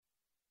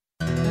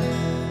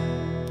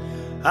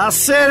I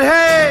said,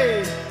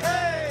 hey,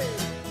 hey,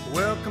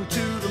 welcome to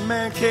the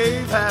Man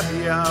Cave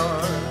Happy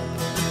Hour.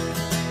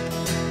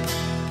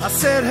 I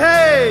said,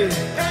 hey,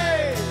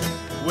 hey,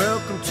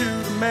 welcome to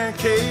the Man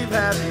Cave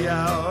Happy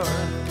Hour.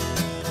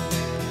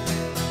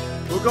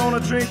 We're gonna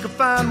drink a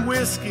fine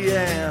whiskey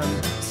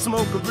and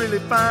smoke a really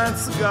fine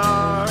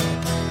cigar.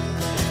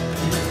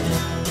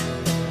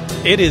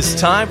 It is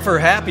time for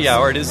Happy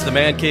Hour. It is the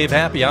Man Cave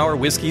Happy Hour.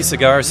 Whiskey,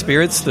 cigar,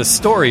 spirits, the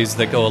stories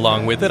that go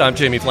along with it. I'm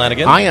Jamie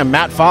Flanagan. I am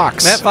Matt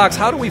Fox. Matt Fox,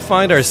 how do we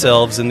find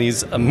ourselves in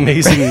these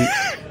amazing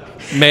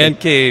Man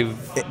Cave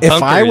If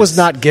I was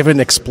not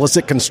given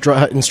explicit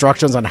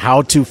instructions on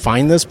how to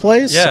find this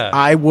place,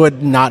 I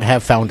would not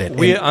have found it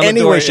in on any the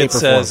door, way, shape, or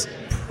form. It says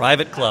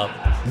private club.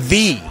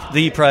 The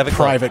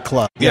private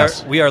club.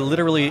 Yes. We are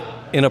literally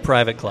in a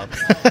private club.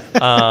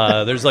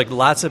 There's like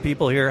lots of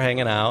people here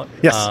hanging out.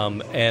 Yes.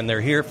 And they're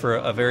here for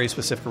a very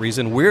specific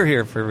reason. We're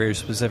here for a very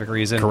specific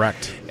reason.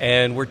 Correct.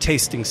 And we're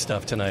tasting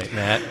stuff tonight,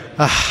 Matt.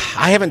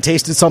 I haven't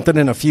tasted something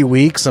in a few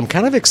weeks. I'm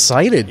kind of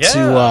excited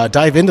to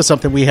dive into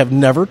something we have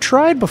never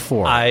tried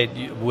before. I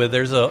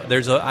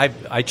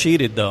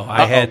cheated though.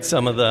 I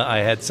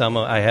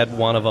had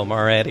one of them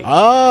already.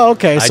 Oh,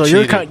 okay. So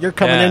you're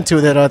coming into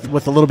it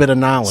with a little bit of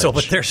knowledge.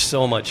 But there's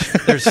so much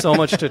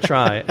to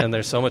try, and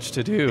there's so much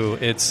to do.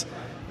 It's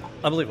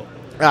unbelievable.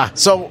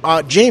 So,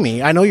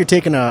 Jamie, I know you're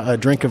taking a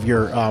drink of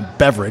your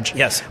beverage.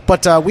 Yes.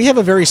 But we have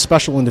a very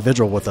special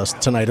individual with us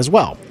tonight as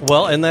well.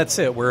 Well, and that's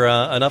it. We're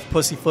enough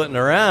pussyfooting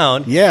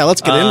around. Yeah,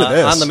 let's get into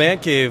this. On the Man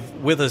Cave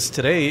with us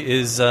today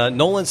is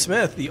Nolan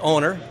Smith, the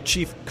owner,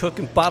 chief cook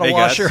and bottle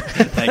washer.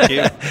 Thank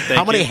you.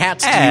 How many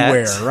hats do you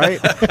wear,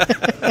 right?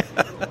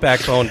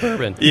 Backbone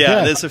Bourbon.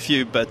 Yeah, there's a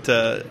few, but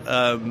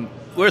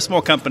we're a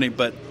small company,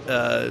 but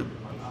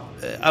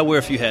I wear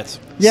a few hats.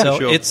 Yeah, so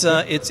sure.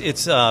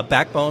 It's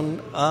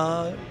Backbone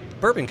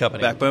Bourbon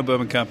Company. Backbone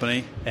Bourbon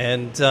Company.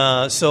 And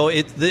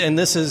and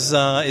this is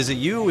it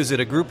you? Is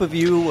it a group of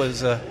you?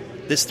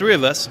 There's three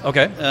of us.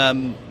 Okay.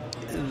 I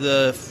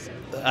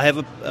have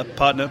a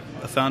partner,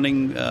 a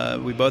founding.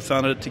 We both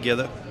founded it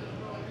together.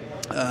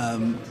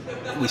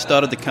 We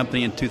started the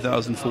company in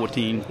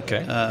 2014.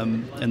 Okay.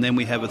 And then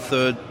we have a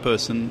third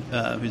person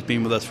who's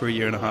been with us for a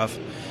year and a half,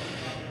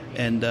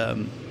 and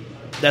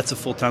that's a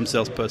full-time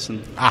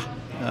salesperson.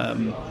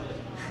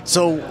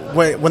 So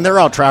when they're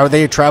out traveling, are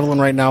they traveling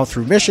right now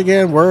through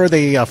Michigan? Where are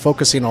they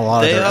focusing a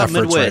lot of their efforts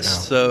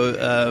Midwest, right now?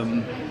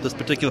 So this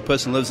particular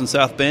person lives in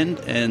South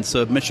Bend, and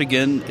so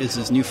Michigan is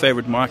his new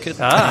favorite market.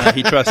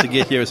 He tries to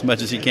get here as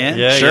much as he can.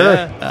 Yeah, sure.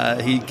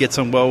 Yeah. He gets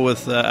on well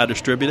with our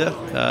distributor.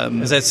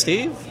 Is that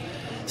Steve?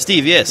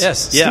 Steve, yes.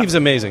 Yes, yeah. Steve's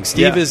amazing.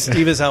 Steve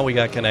is how we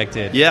got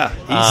connected. Yeah, he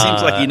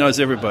seems like he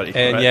knows everybody.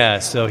 And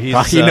right? so he's...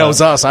 he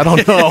knows us. I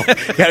don't know.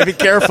 Got to be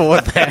careful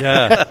with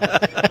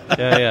that.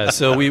 Yeah.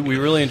 So we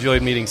really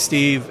enjoyed meeting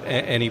Steve,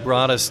 and he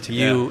brought us to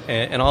you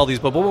and all these.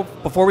 But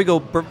before we go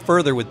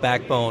further with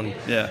Backbone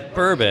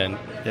Bourbon,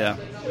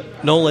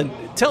 Nolan,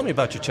 tell me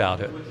about your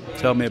childhood.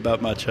 Tell me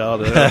about my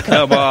childhood. Oh,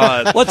 come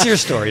on. What's your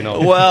story,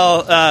 Nolan?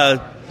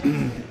 Well,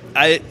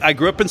 I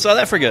grew up in South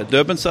Africa,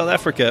 Durban, South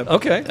Africa.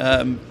 Okay.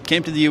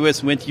 Came to the U.S.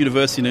 and went to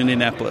university in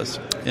Indianapolis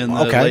in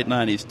the late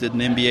 90s. Did an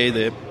MBA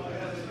there.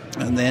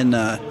 And then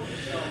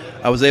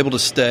I was able to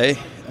stay.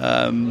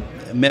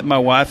 Met my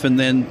wife, and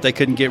then they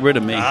couldn't get rid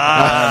of me.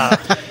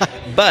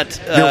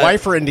 But your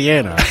wife or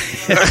Indiana?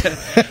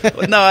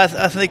 No,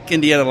 I think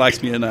Indiana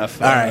likes me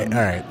enough. All right.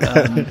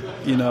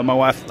 My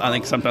wife, I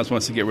think, sometimes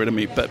wants to get rid of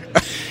me. But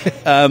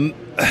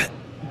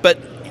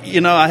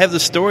I have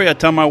this story I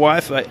tell my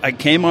wife. I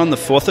came on the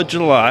 4th of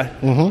July.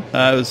 Mm-hmm.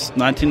 It was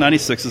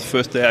 1996. It was the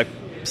first day I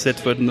set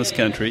foot in this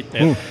country.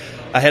 Yeah.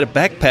 I had a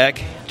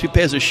backpack, 2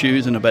 pairs of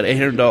shoes, and about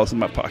 $800 in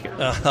my pocket.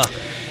 Uh-huh.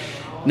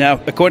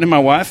 Now, according to my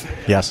wife,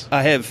 yes,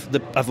 I've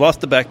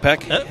lost the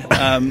backpack.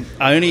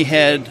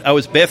 I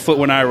was barefoot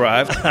when I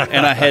arrived,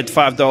 and I had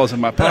 $5 in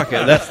my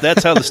pocket.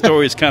 That's how the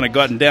story has kind of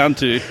gotten down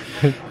to.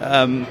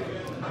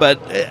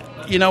 But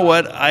you know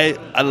what?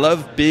 I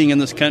love being in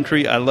this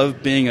country. I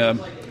love being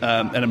an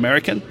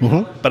American,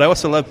 but I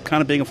also love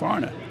kind of being a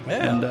foreigner.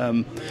 Yeah.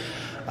 And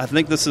I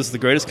think this is the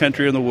greatest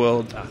country in the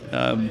world.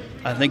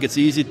 I think it's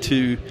easy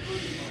to.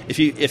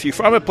 If you're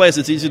from a place,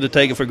 it's easy to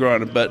take it for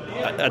granted. But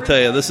I tell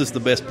you, this is the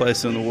best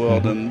place in the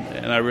world,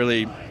 and I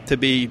really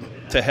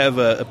to have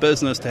a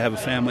business, to have a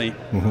family,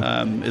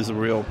 is a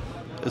real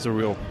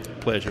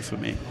pleasure for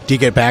me. Do you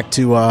get back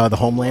to the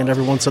homeland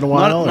every once in a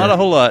while? Not a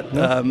whole lot.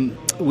 No?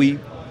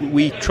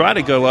 We tried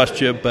to go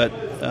last year, but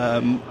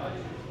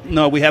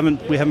no, we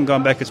haven't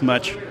gone back as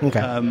much. Okay.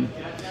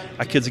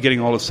 Our kids are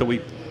getting older, so a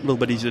little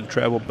bit easier to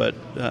travel, but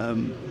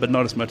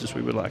not as much as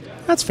we would like.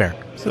 That's fair.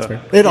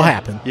 It'll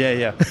happen.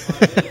 Yeah.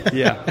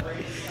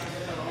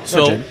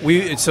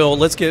 So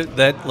let's get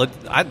that.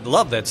 I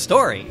love that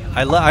story.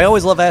 I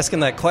always love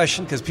asking that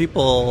question because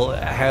people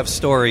have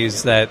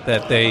stories that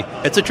they.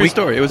 It's a true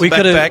story. It was a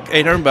backpack,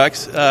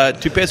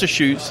 $800, 2 pairs of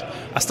shoes.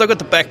 I still got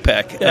the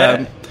backpack.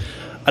 Yeah.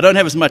 I don't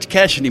have as much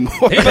cash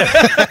anymore.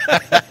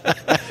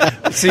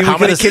 See, how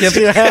many kids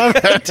do you have?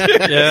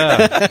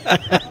 Yeah,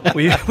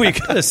 we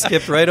could have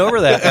skipped right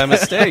over that by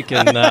mistake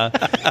and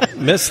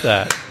missed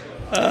that.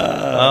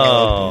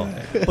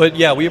 But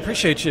yeah, we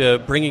appreciate you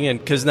bringing in,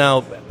 because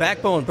now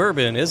Backbone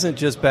Bourbon isn't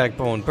just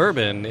Backbone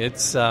Bourbon.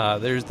 It's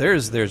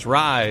there's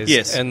rye,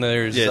 yes, and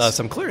there's yes.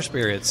 some clear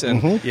spirits,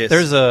 and yes.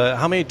 there's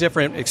how many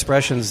different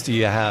expressions do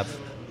you have?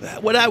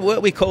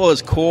 What we call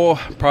as core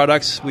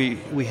products,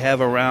 we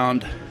have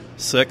around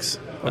 6.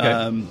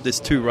 Okay. There's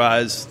 2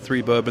 ryes,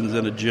 3 bourbons,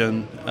 and a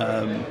gin.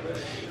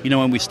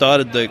 When we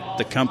started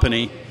the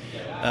company,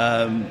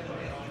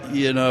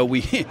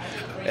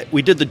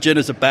 we did the gin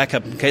as a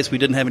backup in case we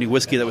didn't have any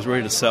whiskey that was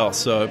ready to sell.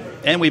 So,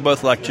 and we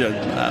both like gin,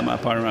 my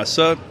partner and I.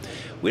 So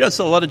we don't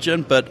sell a lot of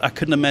gin, but I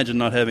couldn't imagine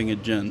not having a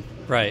gin.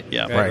 Right.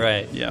 Yeah.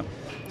 Right. Yeah.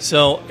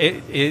 So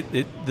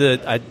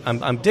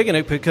I'm digging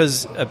it,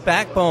 because a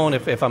Backbone,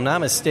 if I'm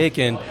not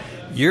mistaken,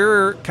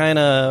 your kind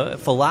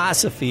of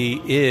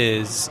philosophy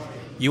is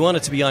you want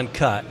it to be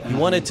uncut. You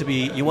want it to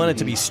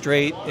be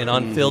straight and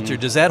unfiltered.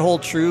 Does that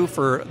hold true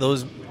for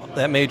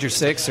that major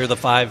 6 or the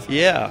 5?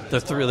 Yeah.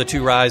 The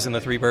 2 ryes and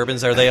the 3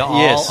 bourbons, are they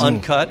all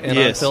uncut and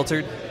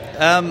unfiltered?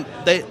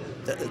 They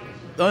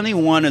only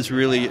one is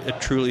really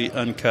truly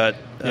uncut.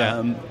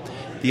 Yeah.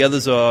 The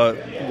others are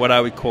what I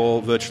would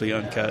call virtually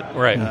uncut.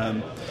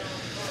 Right.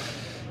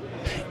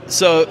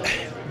 So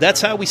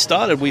that's how we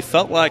started. We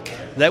felt like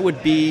that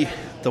would be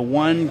the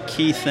one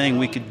key thing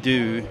we could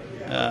do.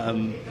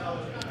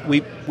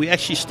 We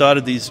actually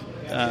started these.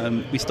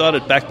 We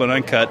started Backbone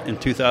Uncut in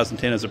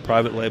 2010 as a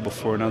private label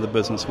for another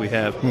business we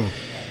have,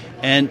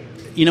 and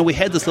we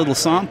had this little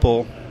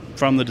sample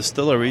from the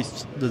distillery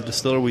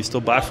we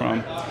still buy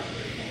from,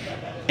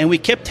 and we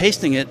kept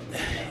tasting it,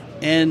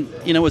 and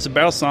it was a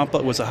barrel sample.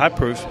 It was a high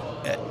proof,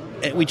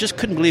 and we just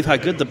couldn't believe how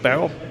good the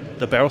barrel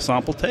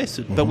sample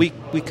tasted. But we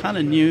kind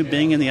of knew,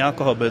 being in the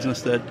alcohol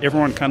business, that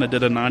everyone kind of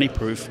did a 90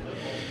 proof,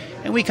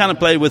 and we kind of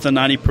played with a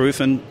 90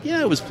 proof, and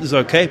it was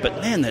okay.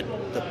 But man, the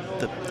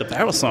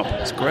barrel sample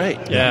was great.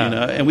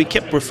 Yeah. And we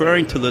kept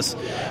referring to this: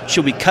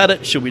 should we cut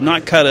it? Should we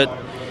not cut it?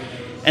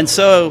 And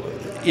so,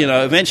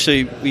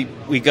 eventually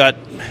we got.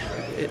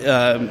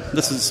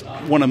 This is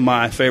one of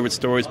my favorite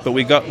stories, but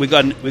we got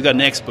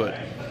an expert.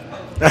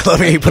 Let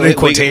me put in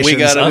quotations. We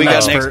got an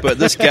expert.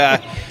 This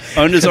guy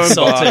owned his own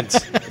bar.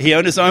 He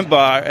owned his own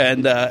bar,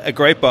 and a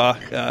great bar,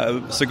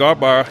 cigar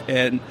bar,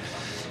 and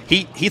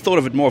he thought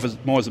of it more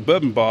as a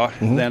bourbon bar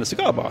than a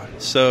cigar bar.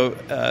 So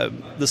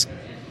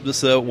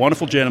this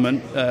wonderful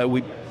gentleman,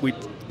 we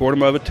brought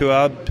him over to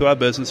our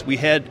business. We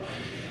had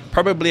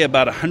probably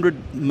about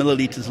 100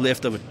 milliliters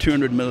left of a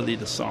 200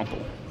 milliliter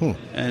sample,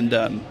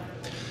 and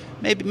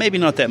maybe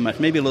not that much,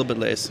 maybe a little bit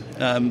less.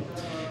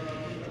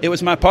 It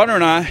was my partner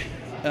and I.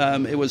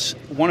 It was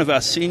one of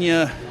our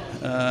senior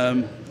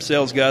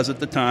sales guys at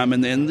the time,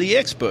 and then the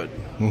expert.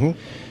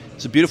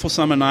 It's a beautiful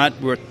summer night.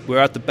 We're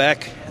at the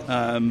back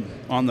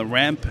on the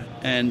ramp,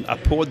 and I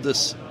poured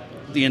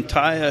the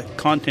entire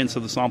contents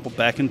of the sample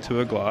back into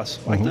a glass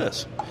like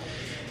this.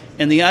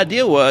 And the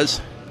idea was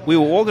we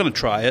were all going to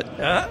try it,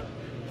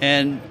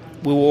 and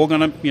we were all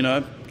going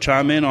to,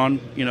 chime in on,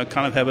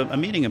 kind of have a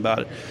meeting about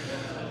it.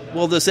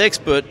 Well, this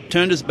expert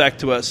turned his back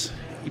to us.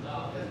 He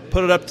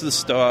put it up to the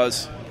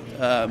stars,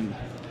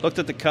 looked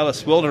at the color,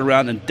 swirled it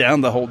around, and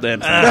downed the whole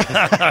damn thing.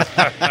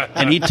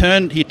 And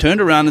he turned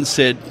around and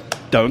said,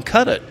 "Don't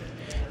cut it."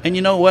 And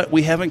you know what?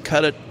 We haven't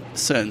cut it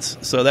since.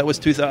 So that was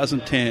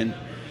 2010.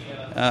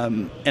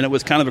 And it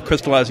was kind of a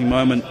crystallizing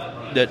moment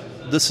that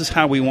this is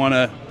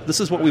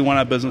what we want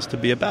our business to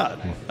be about.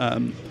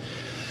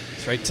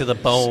 It's right to the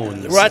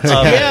bones. Right.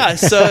 Yeah.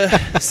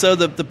 So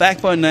the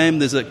Backbone name,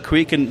 there's a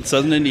creek in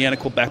southern Indiana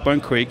called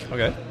Backbone Creek.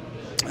 Okay.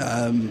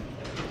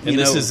 And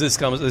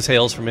this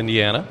hails from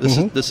Indiana.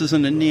 This is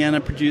an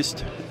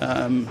Indiana-produced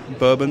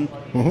bourbon.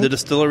 The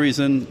distillery's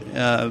in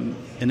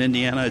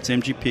Indiana. It's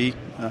MGP.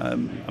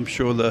 I'm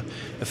sure the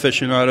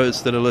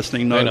aficionados that are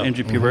listening know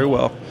MGP very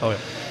well. Oh, yeah.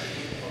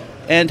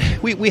 And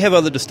we have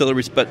other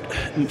distilleries, but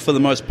for the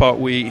most part,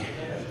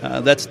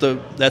 that's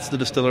the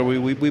distillery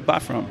we buy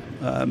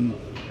from.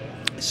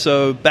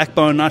 So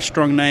Backbone, not a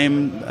strong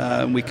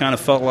name. We kind of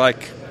felt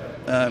like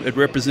it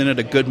represented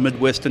a good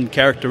Midwestern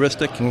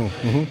characteristic.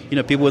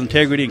 People with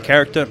integrity and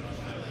character.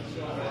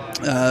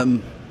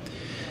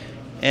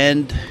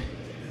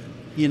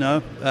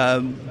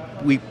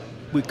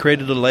 We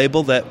created a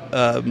label that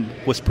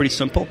was pretty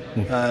simple.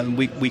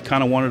 We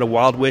kind of wanted a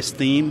Wild West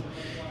theme.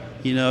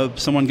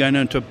 Someone going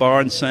into a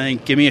bar and saying,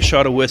 "Give me a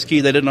shot of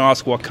whiskey." They didn't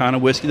ask what kind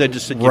of whiskey. They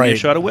just said, "Give me a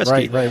shot of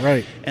whiskey."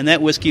 Right. And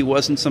that whiskey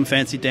wasn't some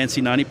fancy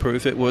dancy 90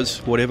 proof. It was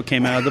whatever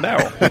came out of the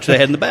barrel, which they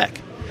had in the back.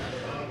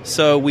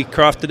 So we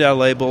crafted our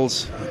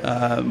labels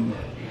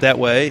that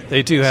way.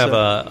 They do have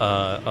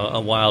a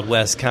Wild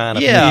West kind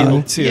of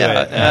feel to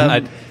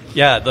it.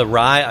 The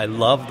rye. I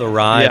love the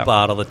rye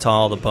bottle,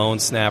 the bone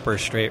snapper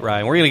straight rye.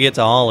 And we're going to get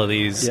to all of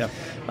these. Yeah.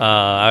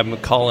 I'm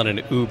calling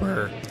an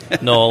Uber,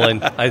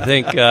 Nolan. I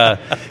think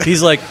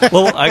he's like,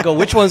 well, I go,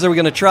 which ones are we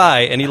going to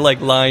try? And he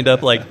lined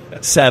up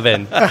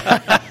 7.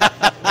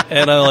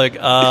 And I'm like,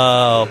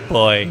 oh,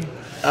 boy.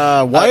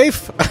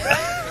 Wife?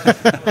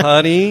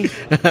 Honey,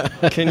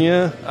 can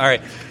you? All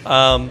right.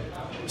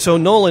 So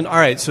Nolan, all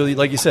right. So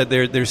like you said,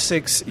 there's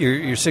six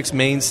your six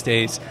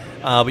mainstays,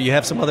 but you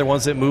have some other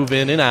ones that move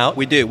in and out.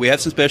 We do. We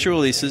have some special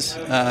releases.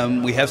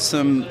 We have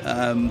some.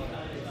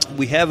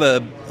 We have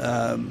a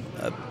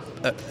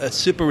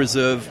super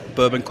reserve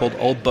bourbon called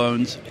Old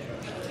Bones,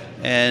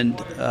 and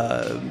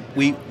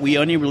we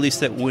only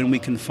release that when we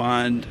can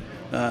find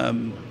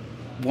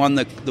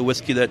the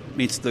whiskey that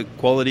meets the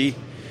quality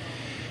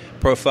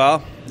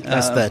profile.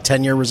 That's the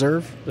 10-year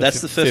reserve? That's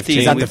the 15.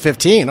 Is that the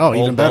 15? Oh,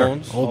 even better.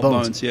 Bones. Old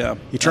Bones, yeah.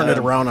 You turned it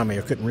around on me.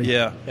 I couldn't read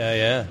it.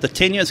 Yeah. The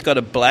 10-year's got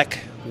a black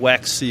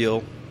wax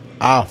seal.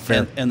 Ah,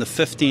 fair. And the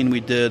 15 we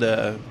did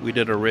a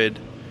red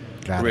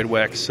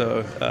wax.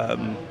 So all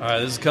right,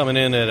 this is coming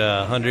in at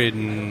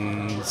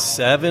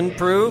 107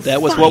 proof.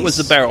 That was what was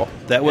the barrel.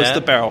 That was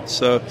the barrel.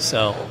 So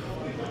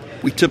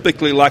we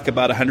typically like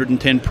about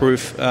 110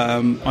 proof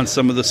on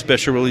some of the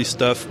special release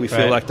stuff. We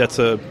feel like that's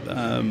a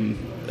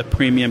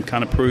premium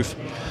kind of proof.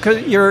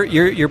 Because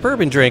your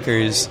bourbon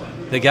drinkers,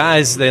 the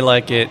guys, they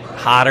like it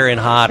hotter and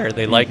hotter.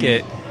 They like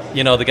it.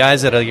 You know, the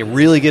guys that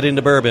really get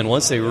into bourbon,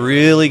 once they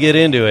really get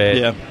into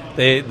it,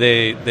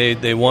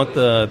 they want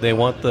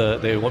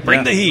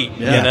bring the heat.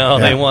 You know,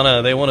 they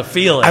want to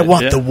feel it. I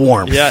want the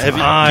warmth. Yeah, do you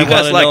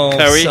guys like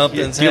curry?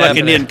 Do you like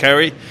Indian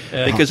curry?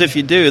 Yeah. Because if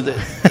you do,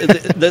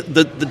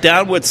 the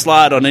downward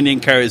slide on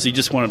Indian curry is you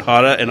just want it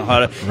hotter and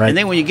hotter, and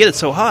then when you get it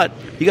so hot,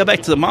 you go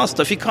back to the mild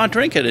stuff. You can't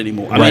drink it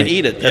anymore. I mean,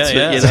 eat it. That's you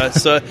know.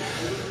 So,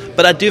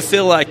 but I do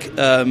feel like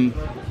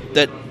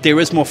that there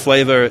is more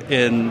flavor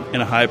in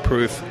a high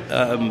proof.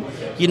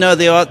 You know,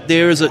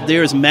 there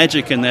is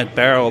magic in that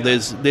barrel.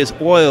 There's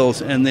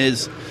oils and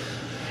there's,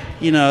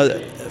 you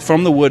know,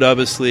 from the wood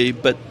obviously,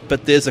 but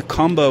there's a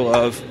combo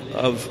of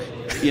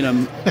you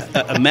know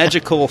a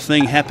magical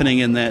thing happening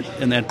in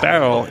that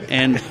barrel.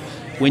 And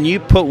when you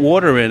put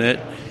water in it,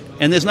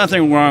 and there's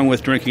nothing wrong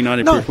with drinking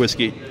 90 proof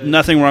whiskey,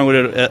 nothing wrong with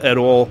it at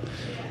all.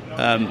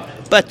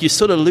 But you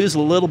sort of lose a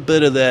little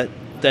bit of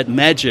that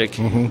magic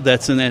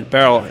that's in that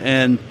barrel.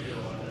 And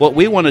what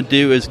we want to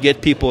do is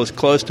get people as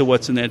close to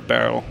what's in that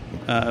barrel.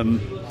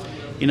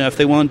 You know, if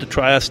they wanted to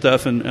try our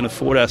stuff and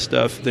afford our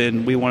stuff,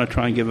 then we want to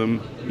try and give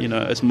them, you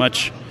know, as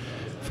much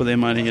for their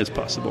money as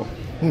possible.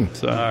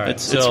 So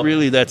it's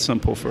really that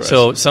simple for us.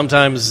 So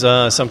sometimes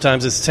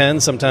it's 10,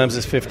 sometimes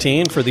it's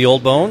 15 for the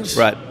Old Bones.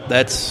 Right.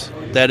 That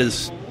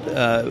is.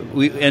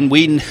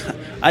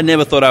 I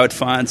never thought I would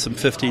find some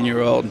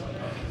 15-year-old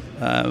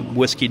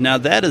whiskey. Now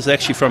that is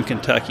actually from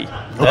Kentucky.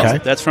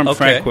 That's from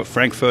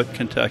Frankfort,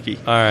 Kentucky.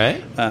 All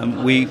right.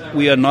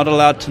 We are not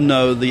allowed to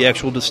know the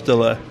actual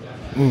distiller,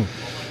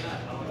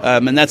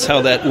 and that's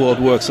how that world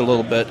works a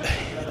little bit.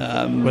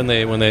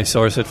 When they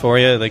source it for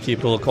you, they keep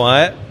it a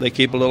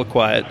little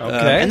quiet.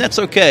 And that's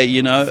okay.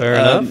 You know, fair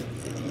enough.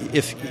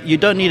 If you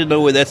don't need to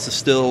know where that's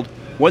distilled,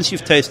 once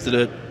you've tasted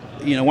it.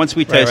 You know, once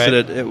we tasted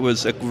it, it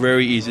was a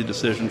very easy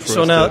decision for us.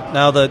 So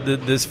now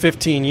this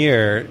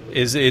 15-year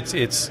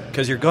it's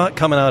because you're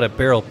coming out at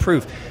barrel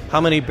proof. How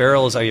many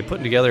barrels are you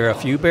putting together? A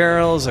few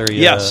barrels, or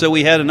so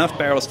we had enough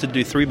barrels to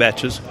do 3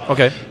 batches.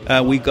 Okay,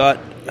 we got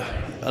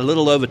a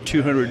little over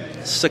 200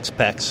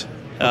 6-packs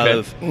out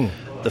of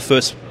the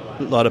first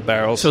lot of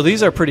barrels. So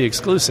these are pretty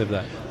exclusive,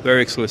 then.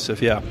 Very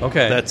exclusive, yeah.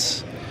 Okay,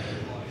 that's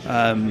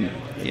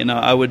you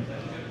know,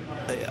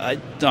 I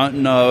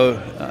don't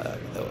know.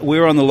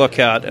 We're on the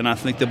lookout, and I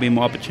think there'll be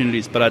more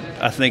opportunities. But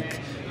I think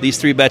these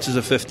 3 batches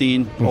of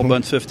 15, Old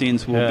Bones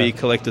 15s, will be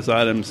collector's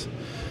items.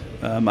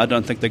 I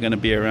don't think they're going to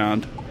be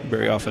around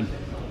very often.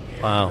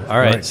 Wow! All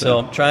right, so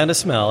I'm trying to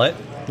smell it.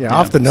 Yeah,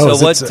 off the nose.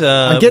 So what?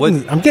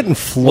 I'm getting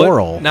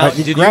floral. Now,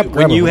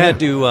 when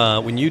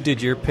you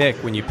did your pick,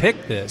 when you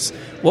picked this,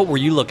 what were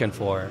you looking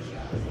for?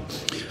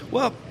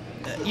 Well,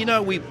 you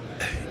know, when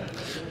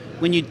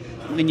you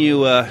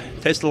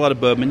taste a lot of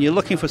bourbon, you're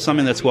looking for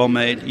something that's well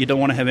made. You don't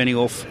want to have any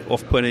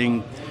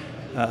off-putting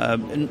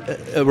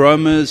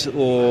aromas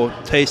or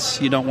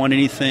tastes. You don't want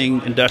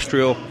anything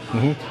industrial.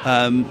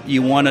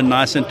 You want a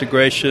nice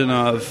integration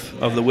of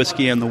the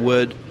whiskey and the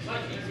wood.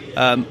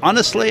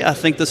 Honestly, I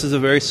think this is a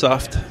very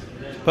soft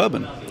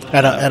bourbon.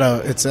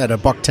 It's at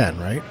 $110,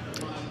 right?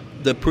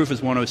 The proof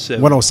is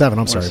 107. 107.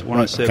 I'm sorry.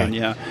 107. Okay.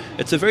 Yeah,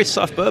 it's a very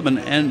soft bourbon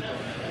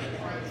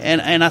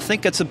and I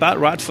think it's about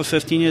right for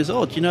 15 years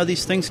old. You know,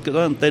 these things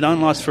they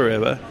don't last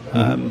forever.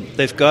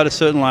 They've got a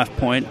certain life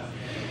point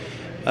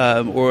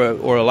or a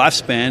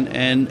lifespan,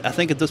 and I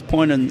think at this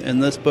point in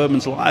this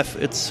bourbon's life,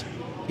 it's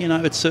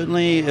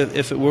certainly,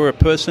 if it were a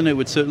person, it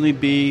would certainly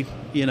be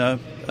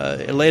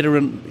later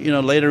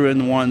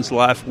in one's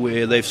life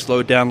where they've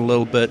slowed down a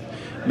little bit,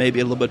 maybe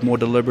a little bit more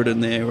deliberate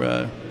in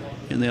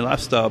their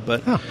lifestyle.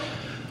 But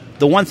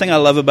the one thing I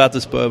love about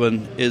this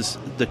bourbon is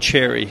the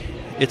cherry.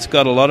 It's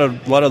got a lot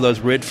of those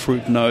red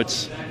fruit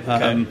notes.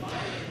 Some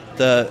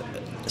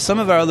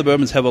of our other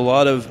bourbons have a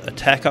lot of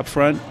attack up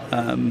front,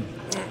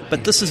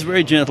 but this is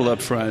very gentle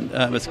up front.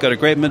 It's got a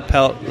great mid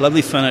palate,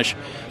 lovely finish,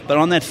 but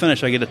on that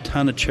finish I get a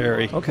ton of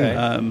cherry.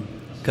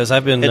 because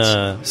I've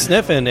been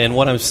sniffing, and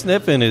what I'm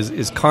sniffing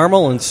is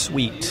caramel and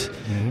sweet.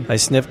 Mm-hmm. I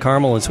sniff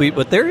caramel and sweet,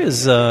 but there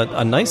is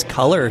a nice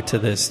color to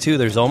this too.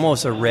 There's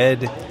almost a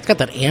red. It's got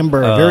that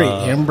amber, very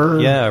amber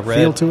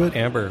feel to it.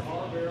 Amber.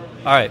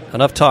 All right,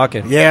 enough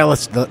talking. Yeah,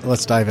 let's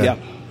dive in. Yeah.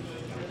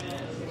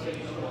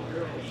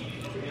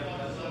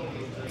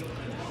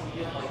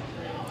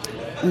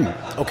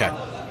 Okay.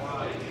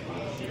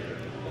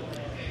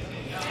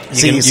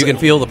 You can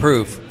feel the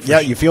proof. Yeah,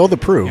 you feel the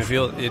proof. You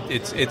feel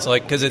it's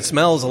like, because it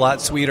smells a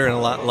lot sweeter and a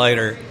lot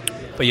lighter,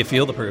 but you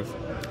feel the proof.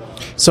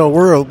 So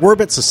we're a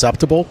bit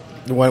susceptible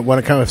when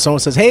it comes. If someone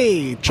says,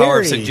 "Hey, cherry," power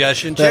of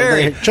suggestion,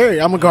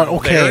 cherry, I'm going,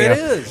 okay. There it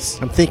is.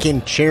 I'm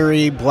thinking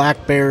cherry,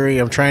 blackberry.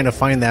 I'm trying to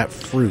find that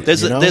fruit.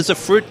 There's a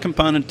fruit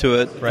component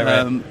to it. Right.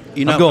 I'm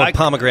going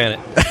pomegranate.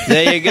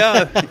 There you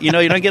go. You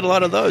don't get a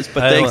lot of those,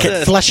 but they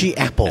exist. Fleshy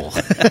apple.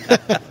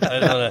 I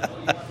don't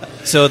know.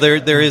 So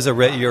there is a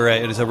red. You're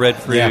right. It is a red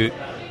fruit,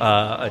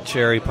 a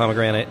cherry,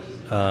 pomegranate.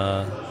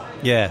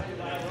 Yeah.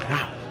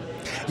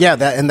 Yeah,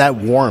 that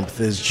warmth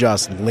is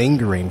just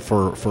lingering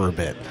for a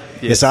bit.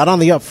 Yeah. It's not on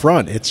the up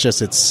front. It's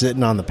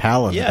sitting on the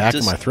palate, in the back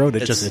of my throat.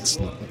 It's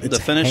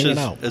the finish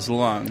is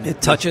long.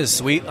 It touches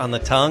sweet on the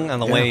tongue on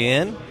the way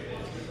in,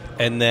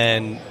 and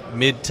then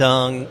mid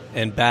tongue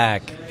and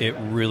back, it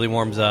really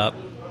warms up.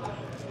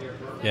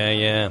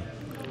 Yeah.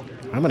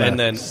 I'm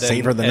gonna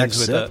savor the next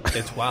sip.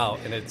 It's wow,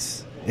 and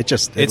it's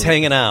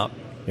hanging out.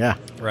 Yeah.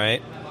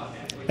 Right.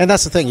 And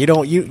that's the thing.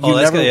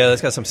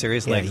 That's got some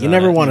serious legs. You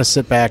never want to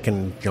sit back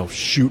and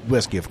shoot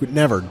whiskey. You could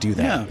never do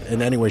that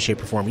in any way,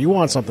 shape, or form. You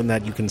want something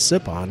that you can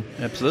sip on,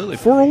 absolutely,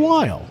 for a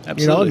while.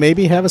 Absolutely,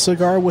 maybe have a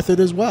cigar with it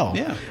as well.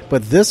 Yeah.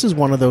 But this is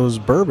one of those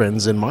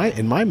bourbons in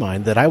my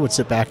mind that I would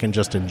sit back and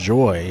just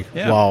enjoy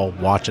while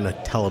watching a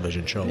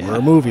television show or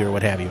a movie or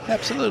what have you.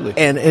 Absolutely.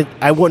 And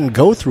I wouldn't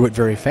go through it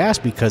very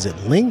fast because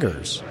it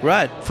lingers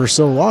for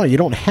so long. You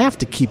don't have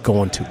to keep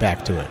going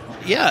back to it.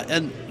 Yeah,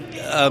 and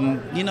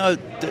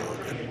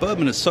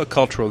bourbon is so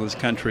cultural in this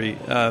country.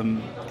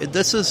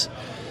 This is,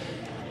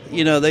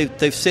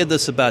 they've said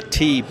this about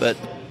tea, but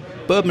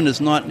bourbon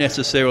is not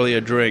necessarily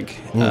a drink.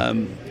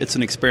 It's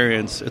an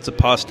experience. It's a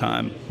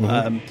pastime.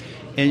 Mm-hmm.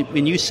 And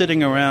when you're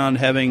sitting around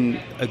having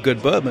a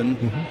good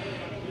bourbon,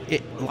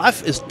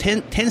 life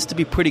tends to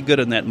be pretty good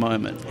in that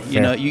moment.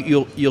 Fair.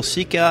 You'll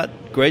seek out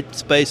great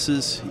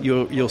spaces.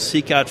 You'll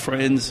seek out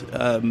friends.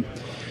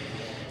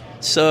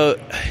 So.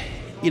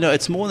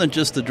 It's more than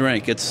just the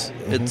drink. It's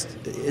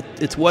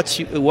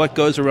what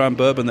goes around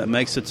bourbon that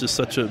makes it just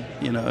such a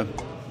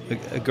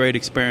great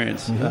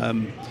experience.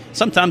 Mm-hmm.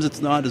 Sometimes it's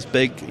not as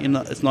big,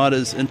 it's not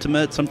as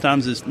intimate.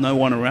 Sometimes there's no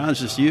one around, it's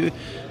just you.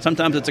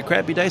 Sometimes it's a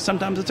crappy day.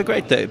 Sometimes it's a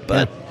great day.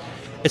 But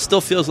it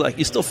still feels like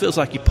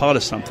you're part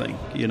of something.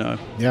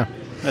 Yeah.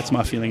 That's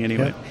my feeling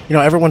anyway.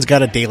 Yeah. Everyone's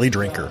got a daily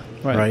drinker,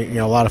 right?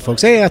 A lot of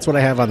folks, hey, that's what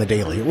I have on the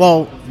daily.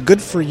 Well, good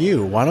for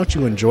you. Why don't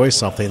you enjoy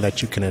something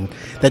that you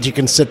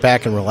can sit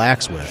back and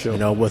relax with?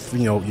 Sure. With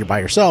you're by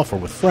yourself or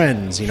with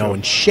friends,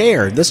 and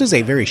share. This is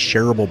a very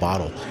shareable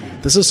bottle.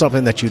 This is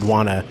something that you'd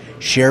want to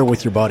share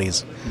with your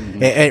buddies,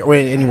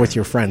 and with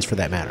your friends for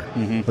that matter,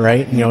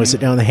 right? Sit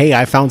down and, hey,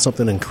 I found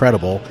something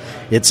incredible.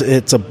 It's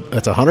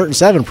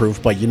 107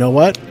 proof, but you know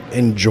what?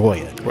 Enjoy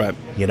it, right?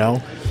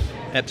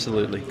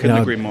 Absolutely. Couldn't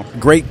agree more.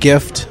 Great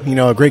gift.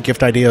 A great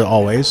gift idea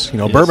always.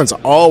 Bourbon's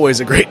always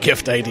a great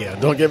gift idea.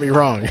 Don't get me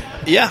wrong.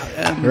 Yeah.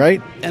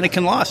 Right? And it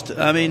can last.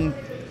 I mean,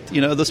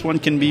 this one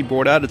can be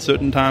brought out at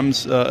certain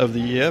times of the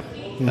year.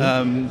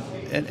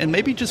 Mm-hmm. And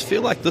maybe just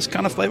feel like this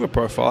kind of flavor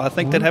profile. I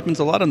think that happens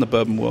a lot in the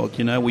bourbon world,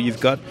 where you've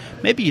got,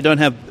 maybe you don't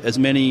have as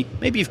many,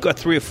 maybe you've got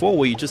 3 or 4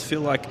 where you just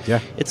feel like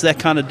it's that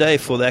kind of day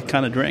for that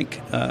kind of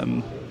drink.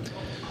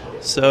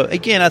 So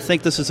again, I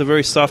think this is a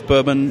very soft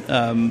bourbon.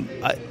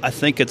 I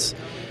think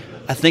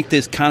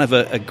there's kind of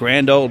a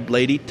grand old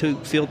lady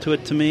feel to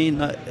it to me.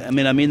 I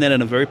mean that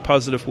in a very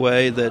positive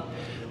way. That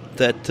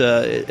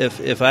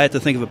if I had to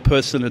think of a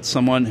person, it's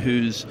someone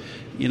who's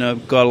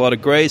got a lot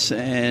of grace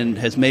and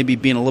has maybe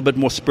been a little bit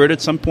more spirited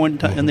at some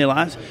point in their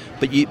lives.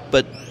 But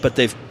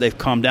they've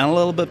calmed down a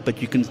little bit.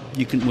 But you can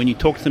when you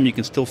talk to them, you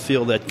can still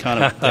feel that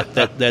kind of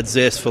that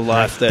zest for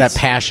life. That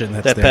passion.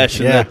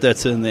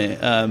 That's in there.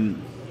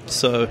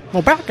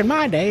 Back in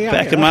my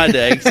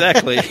day.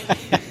 Exactly.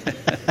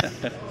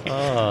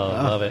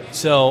 Love it.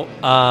 So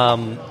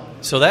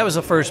that was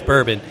the first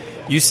bourbon.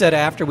 You said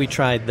after we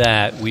tried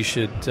that, we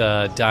should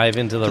dive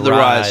into the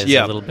Rise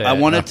a little bit. I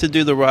wanted to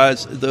do the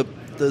Rise. The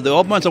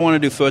old ones I want to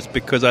do first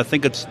because I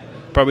think it's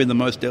probably the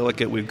most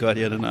delicate we've got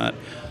here tonight.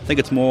 I think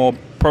it's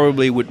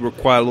probably would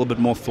require a little bit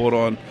more thought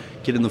on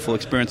getting the full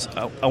experience.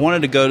 I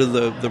wanted to go to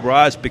the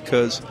Rise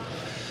because...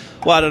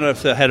 Well, I don't know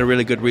if I had a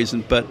really good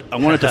reason, but I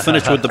wanted to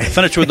finish with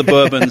the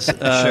bourbons.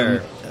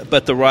 Sure.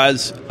 But the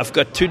Rise, I've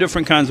got 2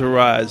 different kinds of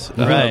Rise.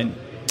 Right.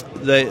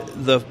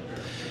 The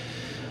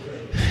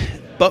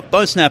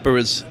Bone Snapper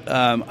is,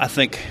 I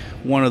think,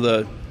 one of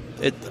the.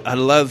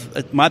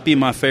 It might be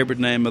my favorite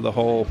name of the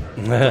whole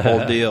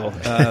deal.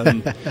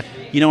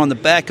 on the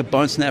back of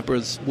Bone Snapper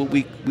is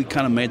we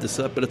kind of made this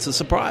up, but it's a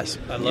surprise.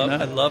 I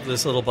love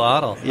this little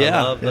bottle. Yeah,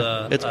 I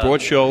love it's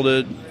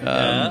broad-shouldered.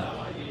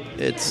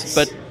 It's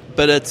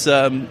but it's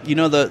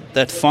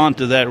that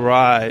font of that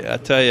rye. I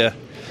tell you,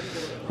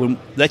 when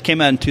that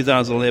came out in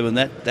 2011,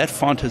 that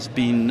font has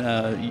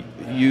been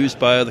used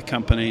by other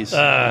companies,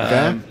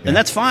 and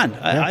that's fine.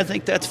 I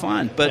think that's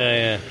fine.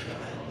 But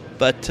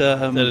but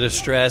the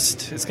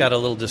distressed, it's got a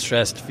little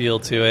distressed feel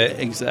to it.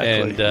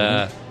 Exactly.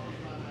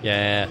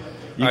 And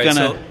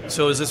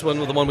So is this the one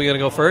we're going to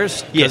go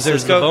first? Yes.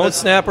 There's the Bone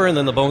Snapper and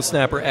then the Bone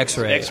Snapper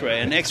X-Ray. X-Ray.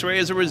 And X-Ray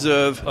is a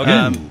reserve.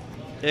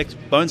 Okay.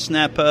 Bone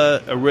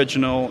Snapper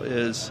Original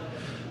is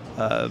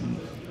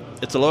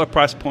it's a lower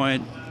price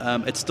point.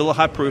 It's still a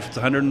high proof. It's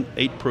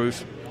 108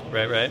 proof.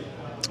 Right.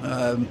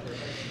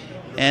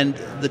 And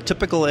the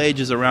typical age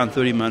is around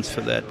 30 months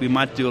for that. We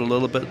might do a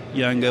little bit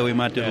younger. We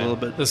might do a little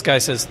bit. This guy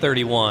says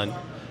 31.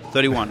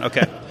 31.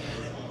 Okay.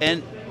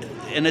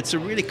 and it's a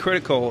really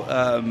critical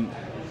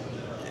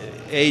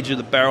age of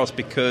the barrels,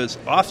 because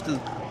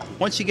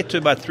once you get to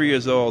about 3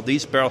 years old,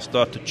 these barrels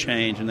start to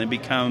change and they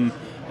become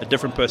a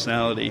different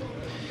personality.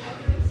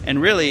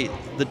 And really,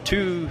 the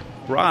two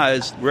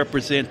ryes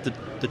represent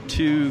the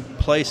two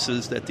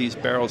places that these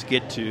barrels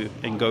get to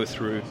and go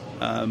through.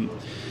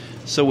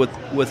 So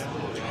with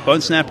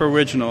Bone Snapper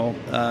Original,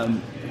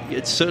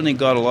 it's certainly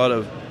got a lot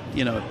of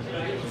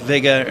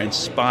vigor and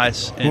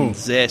spice and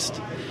zest.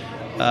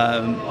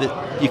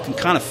 That you can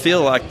kind of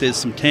feel like there's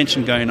some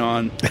tension going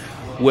on.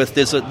 With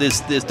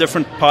there's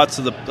different parts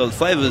of the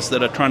flavors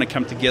that are trying to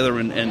come together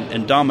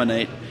and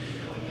dominate.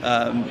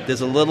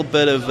 There's a little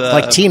bit of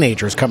like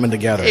teenagers coming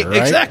together, right?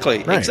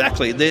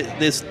 Exactly.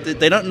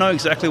 They don't know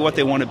exactly what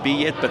they want to be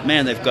yet, but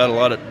man, they've got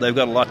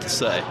a lot to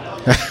say,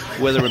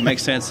 whether it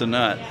makes sense or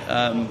not.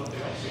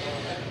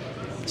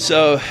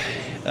 So,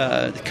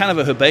 kind of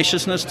a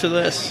herbaceousness to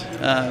this.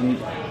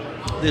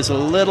 There's a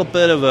little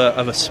bit of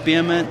a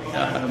spearmint,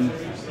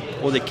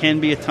 or there can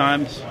be at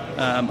times.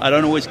 I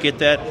don't always get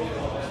that.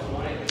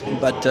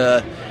 But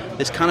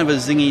there's kind of a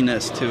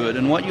zinginess to it.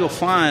 And what you'll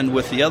find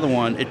with the other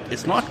one,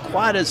 it's not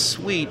quite as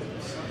sweet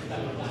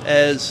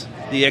as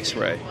the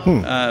X-Ray.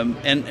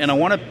 And I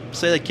want to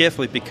say that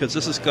carefully, because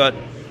this has got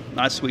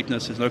nice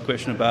sweetness, there's no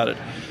question about it.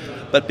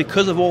 But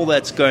because of all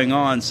that's going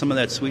on, some of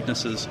that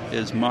sweetness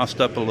is masked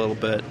up a little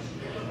bit.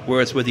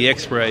 Whereas with the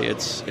X-Ray,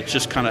 it's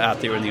just kind of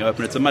out there in the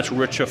open. It's a much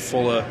richer,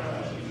 fuller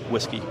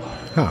whiskey.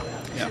 Huh.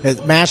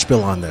 Yeah. Mash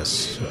bill on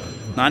this?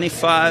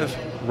 95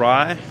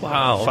 rye.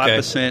 Wow. Okay.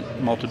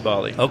 5% malted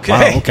barley. Okay.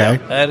 Wow, okay.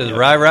 That is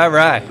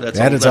rye. That's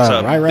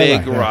a rye,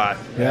 big rye. rye.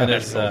 Yeah.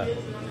 There's All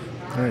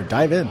right,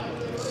 dive in.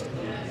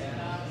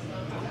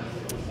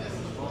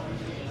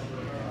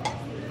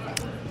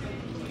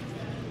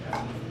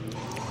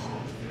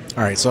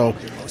 All right, so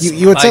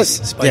you had said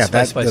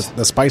spice.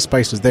 The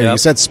spice was there. Yep. You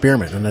said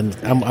spearmint, and then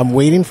I'm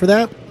waiting for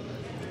that.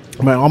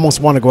 I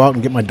almost want to go out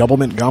and get my double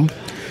mint gum,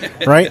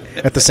 right,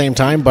 at the same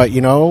time. But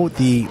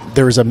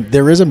there is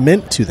a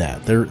mint to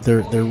that.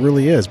 There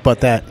really is.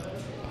 But that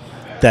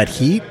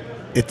heat,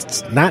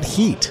 it's not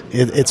heat.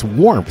 It's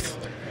warmth,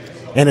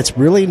 and it's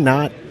really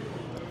not.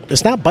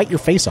 It's not bite your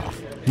face off.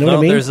 You know what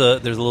I mean? There's a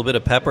little bit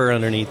of pepper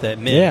underneath that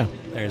mint. Yeah.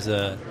 There's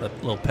a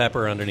little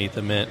pepper underneath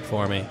the mint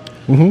for me.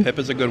 Mm-hmm.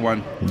 Pepper's a good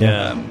one.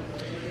 Yeah.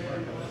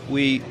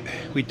 We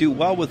do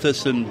well with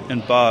this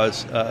in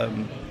bars.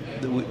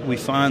 We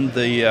find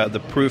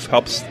the proof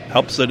helps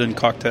it in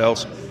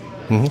cocktails.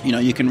 Mm-hmm.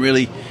 You can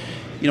really,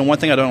 one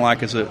thing I don't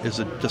like is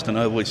just an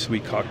overly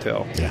sweet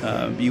cocktail.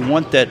 Yeah. You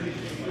want that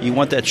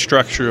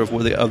structure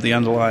of the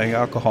underlying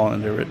alcohol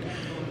under it,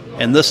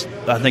 and this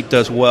I think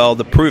does well.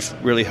 The proof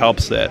really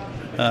helps that.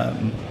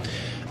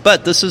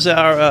 But this is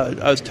our.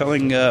 I was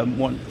telling a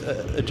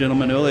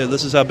gentleman earlier.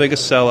 This is our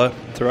biggest seller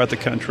throughout the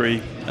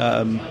country,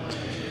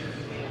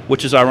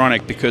 which is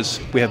ironic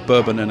because we have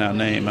bourbon in our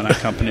name and our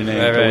company name,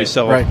 right. But we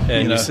sell.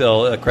 And you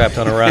sell a crap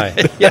ton of rye.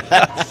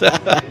 Yeah. So,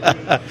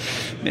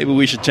 maybe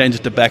we should change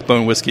it to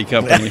Backbone Whiskey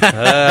Company.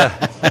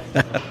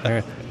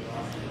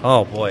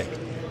 Oh boy!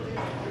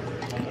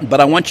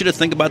 But I want you to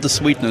think about the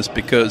sweetness,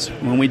 because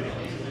when we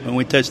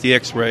taste the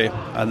X-Ray,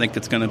 I think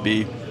it's going to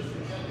be.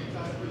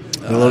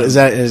 Is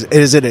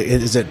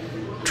it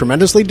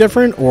tremendously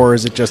different, or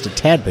is it just a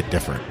tad bit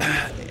different?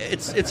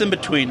 It's in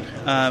between.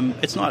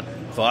 It's not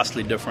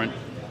vastly different,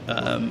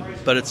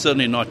 but it's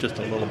certainly not just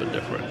a little bit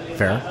different.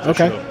 Fair.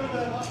 Okay.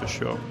 For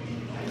sure.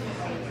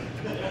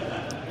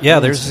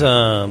 Yeah,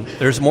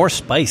 there's more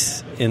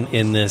spice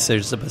in this.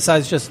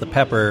 Besides just the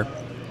pepper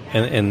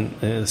and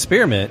the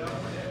spearmint.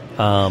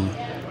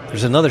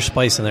 There's another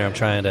spice in there. I'm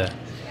trying to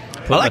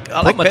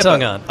put my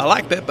tongue on. I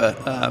like pepper.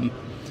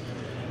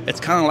 It's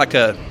kind of like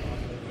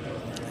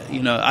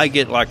I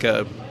get like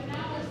a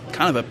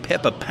kind of a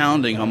pepper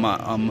pounding on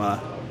my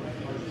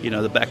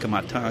the back of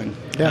my tongue.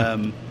 Yeah.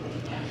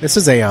 This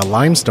is a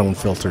limestone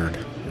filtered,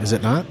 is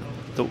it not?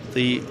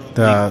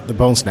 The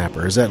Bone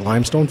Snapper, is that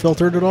limestone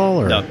filtered at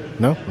all? Or? No.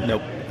 Nope.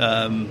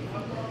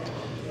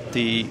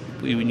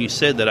 When you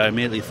said that, I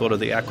immediately thought of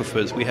the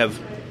aquifers. We have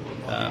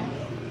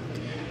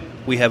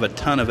a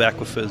ton of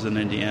aquifers in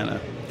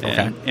Indiana.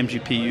 And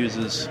MGP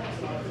uses,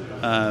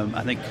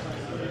 I think,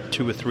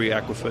 2 or 3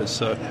 aquifers.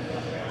 So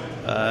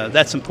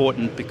that's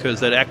important because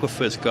that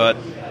aquifer's got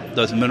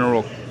those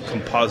mineral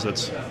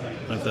composites. I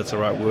don't know if that's the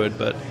right word,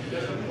 but,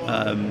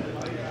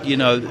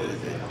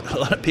 a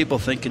lot of people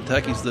think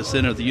Kentucky's the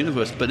center of the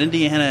universe, but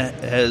Indiana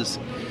has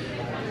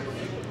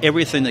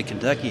everything that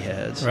Kentucky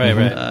has. Right,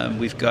 right.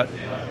 We've got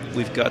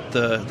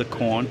the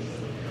corn.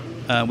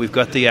 We've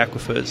got the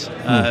aquifers.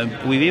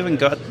 We've even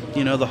got,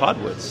 the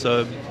hardwoods.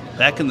 So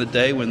back in the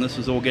day when this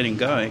was all getting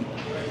going,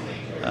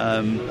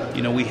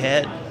 we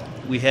had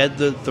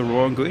the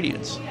raw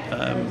ingredients.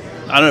 I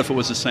don't know if it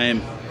was the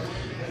same,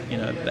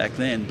 back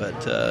then,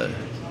 but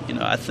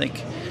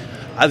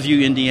I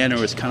view Indiana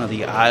as kind of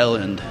the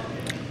island.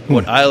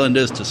 What Ireland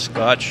is to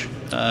Scotch,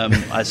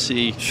 I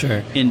see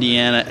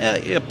Indiana.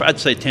 I'd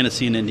say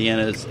Tennessee and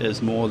Indiana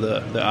is more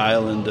the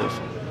island of,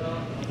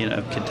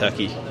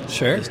 Kentucky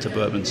is to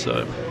bourbon.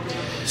 So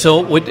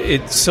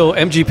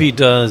MGP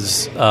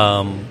does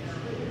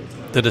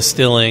the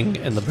distilling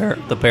and the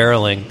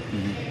barreling.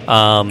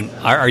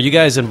 Mm-hmm. Are you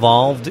guys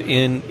involved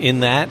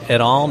in that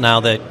at all? Now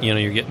that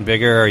you're getting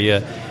bigger, or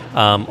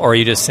are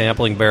you just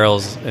sampling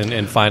barrels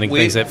and finding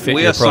things that fit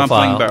your profile? We are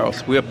sampling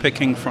barrels. We are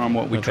picking from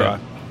what we try.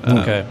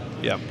 Okay.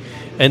 Yeah.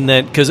 And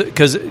then,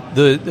 because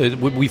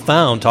we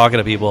found, talking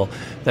to people,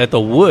 that the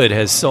wood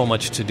has so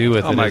much to do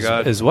with it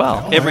as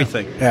well.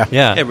 Everything.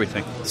 Yeah.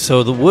 Everything.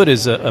 So the wood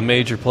is a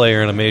major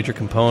player and a major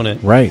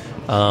component. Right.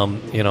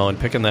 In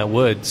picking that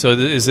wood. So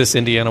is this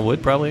Indiana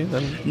wood probably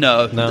then?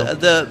 No.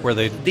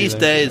 These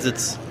days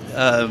it's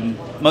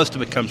most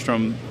of it comes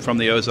from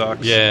the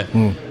Ozarks. Yeah.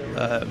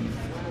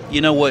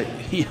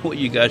 What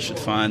you guys should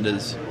find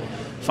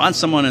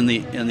someone in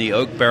the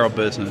oak barrel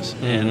business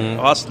and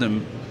ask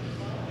them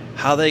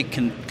how they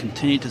can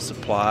continue to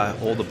supply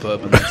all the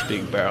bourbon that's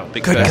being barreled,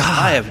 because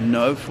I have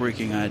no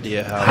freaking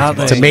idea how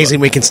it's amazing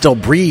we can still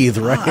breathe,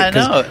 right? I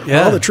know.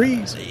 All the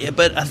trees. Yeah,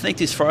 but I think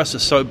these forests are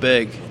so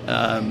big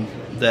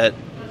that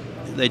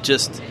they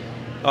just,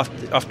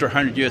 after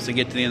 100 years, they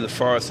get to the end of the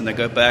forest and they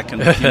go back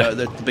and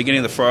the beginning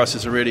of the forest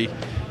is already,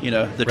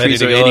 the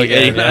trees are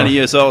 80, 90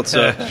 years old.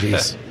 So,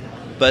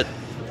 but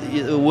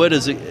the wood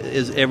is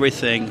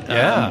everything.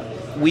 Yeah.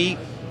 We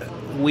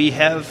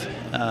have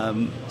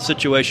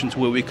situations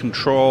where we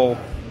control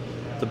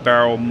the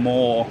barrel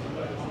more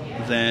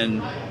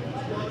than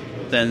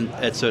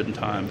at certain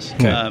times.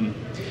 Okay.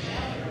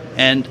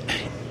 And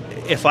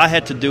if I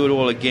had to do it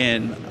all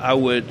again, I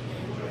would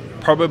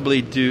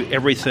probably do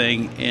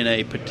everything in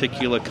a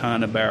particular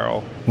kind of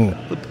barrel,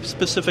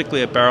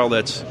 specifically a barrel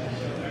that's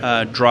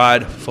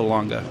dried for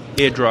longer,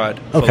 air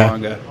dried for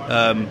longer.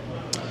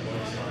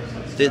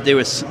 There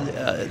was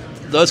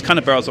those kind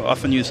of barrels are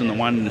often used in the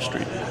wine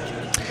industry.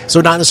 So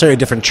not necessarily a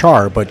different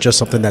char, but just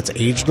something that's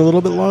aged a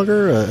little bit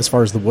longer as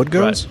far as the wood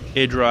goes? Right.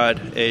 Air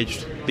dried,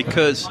 aged.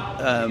 Because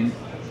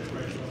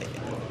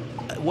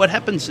what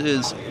happens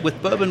is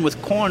with bourbon, with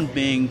corn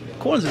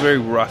is a very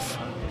rough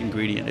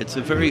ingredient. It's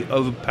a very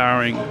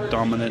overpowering,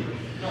 dominant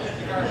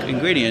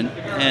ingredient.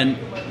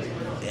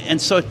 And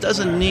so it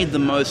doesn't need the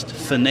most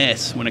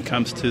finesse when it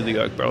comes to the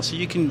oak barrel. So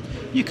you can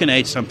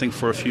age something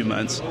for a few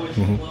months.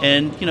 Mm-hmm.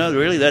 And,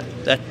 really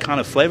that kind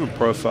of flavor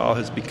profile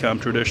has become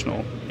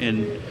traditional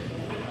in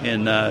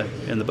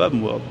the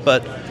bourbon world.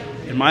 But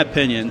in my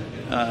opinion,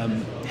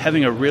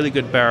 having a really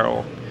good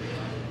barrel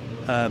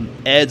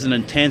adds an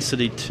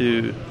intensity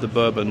to the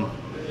bourbon.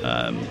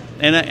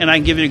 And I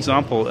can give you an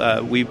example.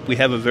 We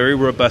have a very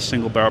robust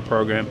single barrel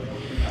program.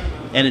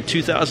 And in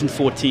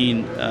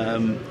 2014,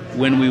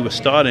 when we were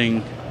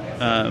starting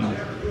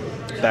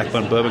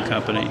Backbone Bourbon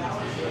Company,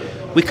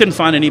 we couldn't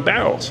find any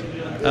barrels.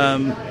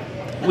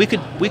 We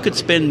could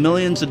spend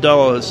millions of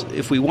dollars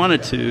if we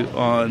wanted to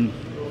on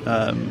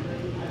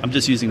I'm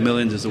just using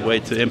millions as a way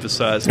to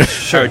emphasize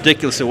how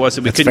ridiculous it was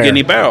that we couldn't get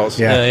any barrels.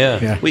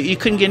 Yeah. You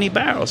couldn't get any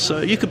barrels.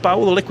 So you could buy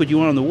all the liquid you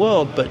want in the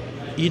world, but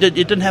you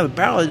didn't have a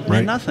barrel. It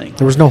meant nothing.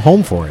 There was no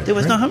home for it. There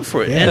was no home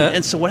for it. Yeah.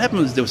 And so what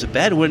happened was there was a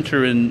bad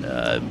winter in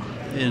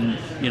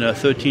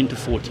 13 to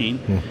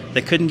 14.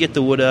 They couldn't get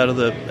the wood out of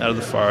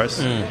the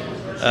forest.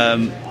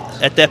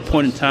 At that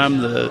point in time,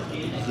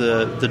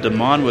 the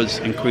demand was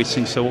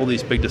increasing, so all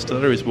these big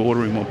distilleries were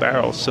ordering more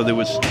barrels. So there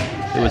was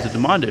a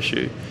demand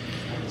issue.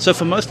 So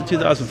for most of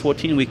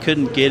 2014, we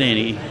couldn't get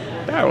any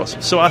barrels.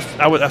 So I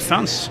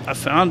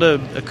found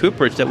a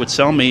cooperage that would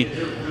sell me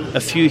a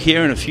few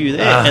here and a few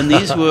there, and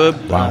these were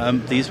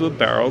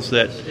barrels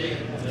that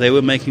they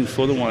were making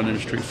for the wine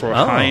industry for a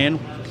high-end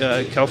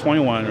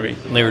California winery.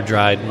 They were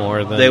dried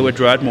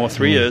more.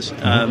 3 years,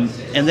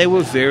 and they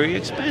were very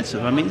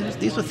expensive. I mean,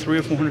 these were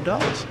 $300 or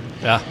 $400.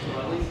 Yeah,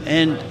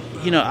 and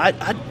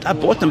I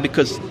bought them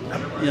because it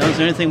was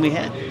the only thing we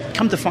had.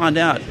 Come to find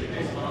out,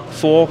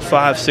 4,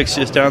 5, 6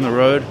 years down the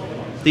road,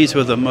 these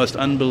were the most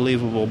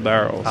unbelievable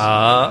barrels.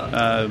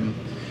 And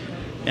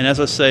as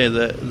I say,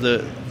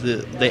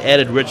 they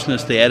added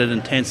richness, they added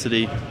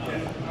intensity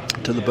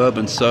to the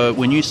bourbon. So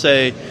when you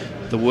say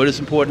the wood is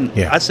important,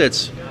 I'd say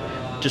it's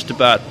just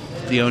about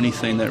the only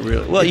thing that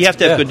really... Well, you have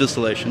to have good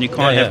distillation. You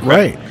can't have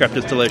crap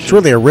distillation. It's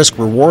really a risk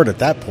reward at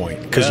that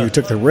point because you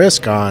took the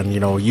risk on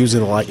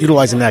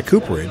utilizing that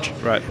cooperage.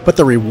 Right. But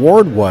the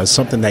reward was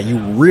something that you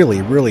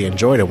really, really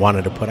enjoyed and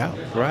wanted to put out.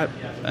 Right.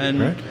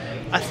 And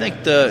I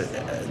think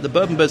the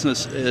bourbon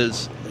business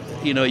is...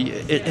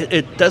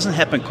 it doesn't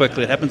happen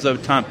quickly. It happens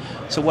over time.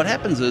 So what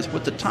happens is,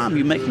 with the time,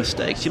 you make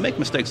mistakes. You make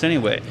mistakes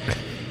anyway.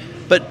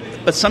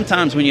 But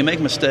sometimes when you make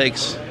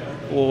mistakes,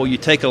 or you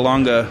take a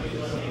longer,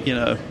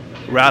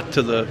 route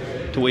to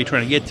where you're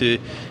trying to get to,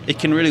 it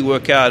can really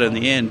work out in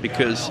the end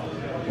because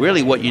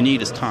really what you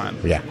need is time.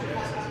 Yeah.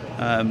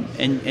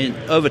 And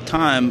over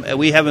time,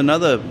 we have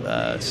another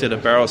set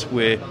of barrels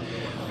where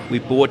we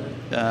bought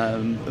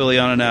early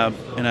on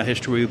in our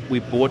history. We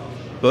bought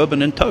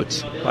bourbon in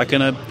totes, like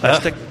in a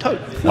plastic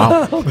tote.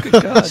 Wow. Oh, good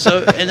God.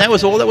 And that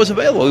was all that was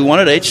available. We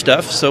wanted aged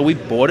stuff, so we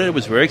bought it. It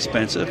was very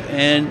expensive,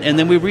 and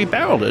then we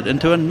rebarreled it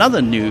into another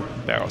new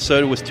barrel. So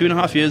it was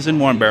 2.5 years in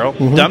one barrel,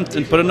 dumped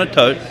and put in a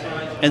tote,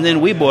 and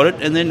then we bought it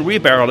and then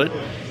rebarreled it.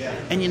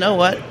 And you know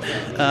what?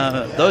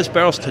 Those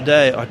barrels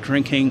today are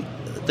drinking.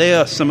 They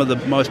are some of the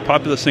most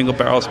popular single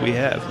barrels we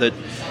have.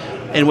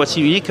 And what's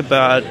unique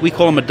about, we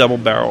call them a double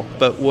barrel,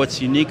 but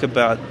what's unique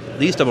about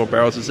these double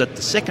barrels is that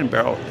the second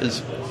barrel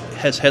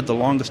has had the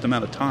longest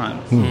amount of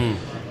time.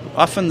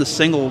 Often the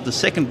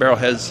second barrel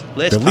has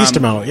less time least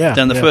amount,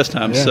 than the first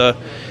time. Yeah. So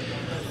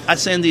I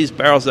send these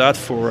barrels out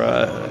for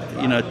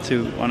on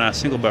our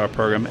single barrel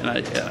program,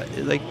 and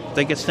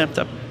they get stamped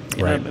up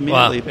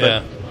immediately.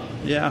 Wow.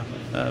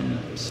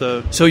 But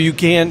so you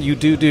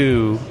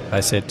do. I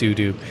said do. You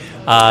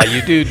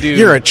do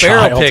You're a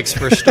barrel child. picks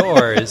for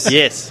stores.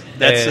 yes,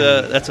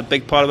 that's a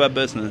big part of our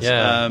business.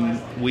 Yeah.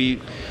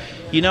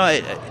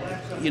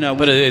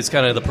 But it's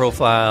kind of the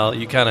profile.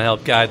 You kind of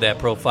help guide that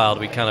profile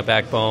to be kind of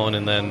backbone,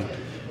 and then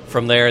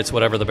from there, it's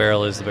whatever the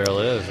barrel is,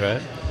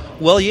 right?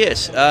 Well,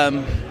 yes.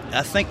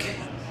 I think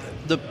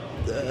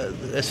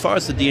as far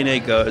as the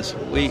DNA goes,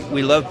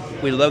 we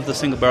love the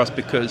single barrels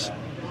because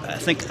I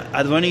think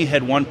I've only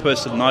had one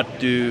person not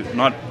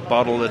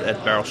bottle it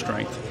at barrel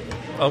strength.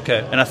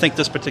 Okay. And I think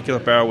this particular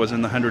barrel was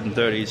in the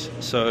 130s,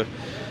 so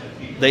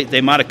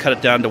they might have cut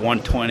it down to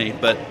 120,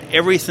 but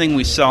everything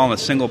we sell in a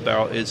single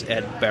barrel is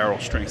at barrel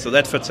strength. So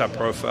that fits our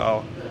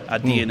profile, our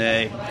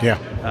DNA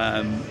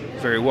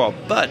very well.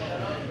 But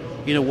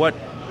you know what?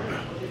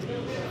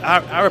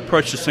 Our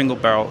approach to single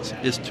barrels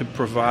is to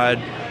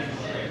provide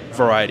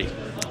variety.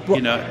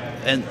 Well,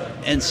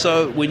 and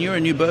so when you're a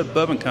new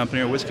bourbon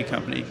company or whiskey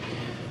company,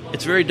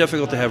 it's very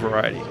difficult to have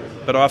variety.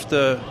 But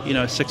after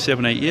 6,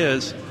 7, 8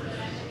 years,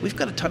 we've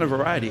got a ton of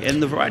variety,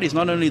 and the variety is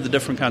not only the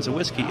different kinds of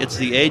whiskey; it's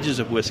the ages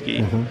of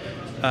whiskey.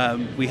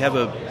 We have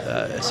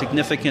a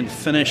significant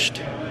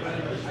finished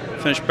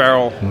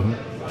barrel.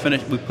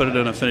 We put it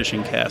in a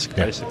finishing cask,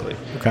 basically.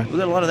 Okay. We've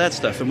got a lot of that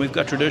stuff, and we've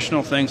got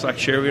traditional things like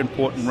sherry and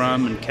port and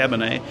rum and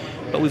Cabernet,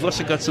 but we've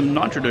also got some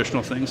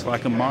non-traditional things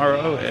like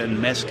Amaro and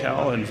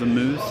Mezcal and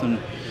Vermouth, and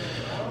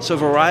so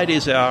variety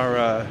is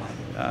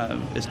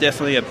is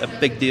definitely a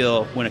big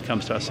deal when it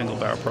comes to our single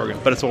barrel program,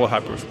 but it's all high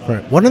proof.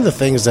 Right. One of the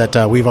things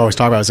that we've always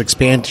talked about is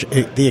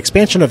the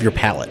expansion of your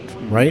palate,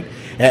 right?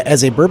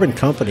 As a bourbon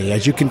company,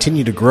 as you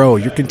continue to grow,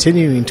 you're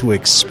continuing to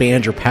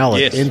expand your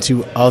palate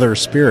into other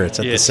spirits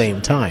at the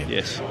same time.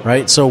 Yes.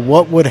 Right? So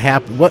what would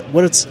happen,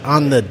 what is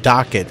on the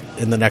docket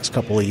in the next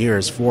couple of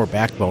years for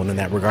Backbone in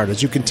that regard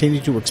as you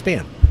continue to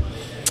expand?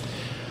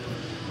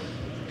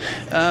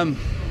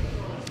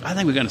 I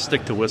think we're going to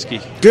stick to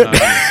whiskey. Good.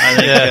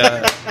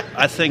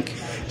 I think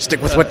stick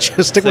with what's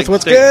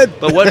good.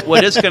 But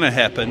what is going to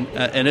happen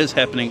and is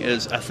happening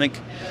is I think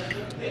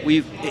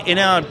in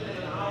our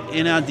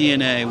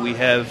DNA we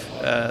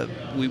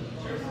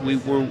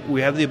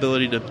have the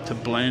ability to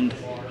blend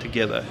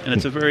together, and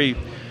it's a very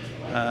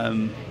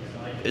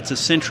it's a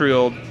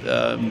century-old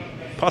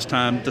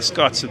pastime. The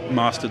Scots have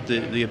mastered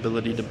the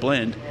ability to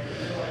blend,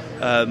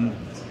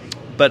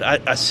 but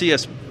I see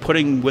us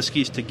putting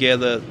whiskeys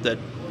together that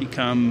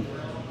become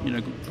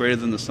greater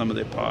than the sum of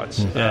their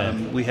parts.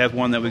 We have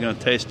one that we're going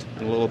to taste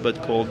a little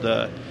bit called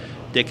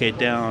Decade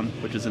Down,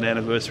 which is an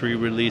anniversary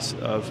release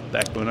of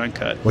Backbone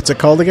Uncut. What's it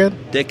called again?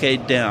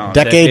 Decade Down.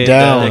 Decade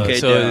Down. Decade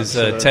so Down. It's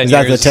 10 is years.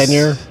 that the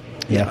 10-year?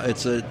 Yeah,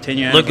 it's a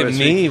 10-year Look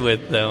anniversary. at me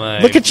with the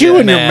Look at you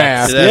and your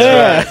math.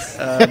 That's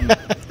right.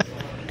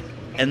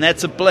 And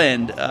that's a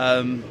blend.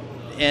 And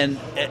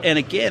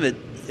again,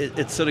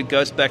 it sort of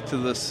goes back to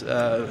this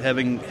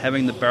having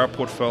the barrel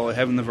portfolio,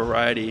 having the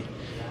variety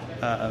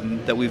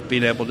that we've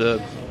been able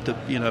to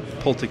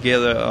pull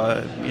together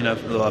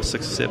for the last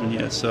 6 or 7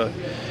 years. So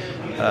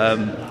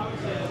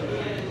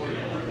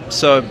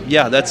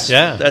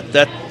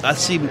that I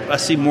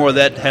see more of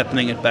that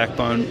happening at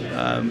Backbone,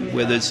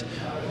 where there's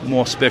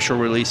more special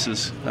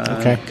releases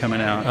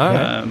coming out.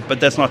 Right. But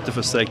that's not to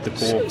forsake the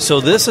core.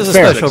 So this is a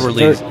Fair. special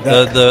release,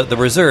 the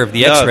Reserve,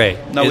 the X-Ray.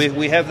 No,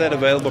 we have that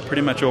available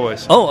pretty much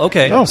always. Oh,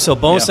 okay. Oh. So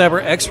Bone Snapper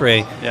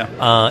X-Ray.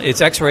 Yeah.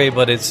 It's X-Ray,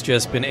 but it's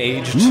just been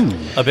aged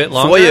a bit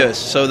longer. 4 years.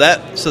 So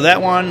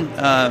that one.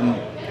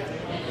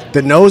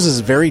 The nose is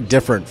very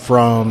different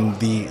from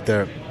the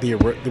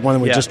one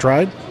that we just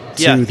tried.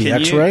 to the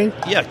X-ray?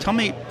 Tell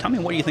me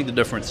what you think the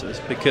difference is,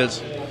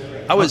 because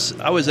I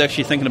was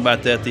actually thinking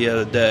about that the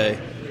other day.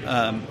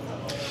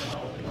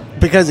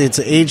 Because it's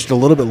aged a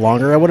little bit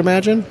longer, I would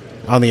imagine,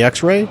 on the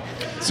X-ray.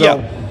 So,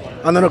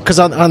 because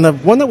on the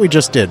one that we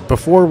just did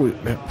before,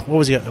 what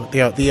was the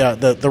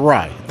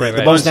rye,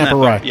 the Bone Snapper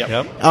rye?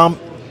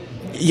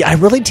 I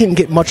really didn't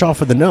get much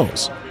off of the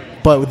nose,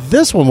 but with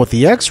this one with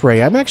the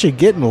X-ray, I'm actually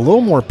getting a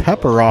little more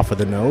pepper off of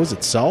the nose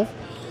itself.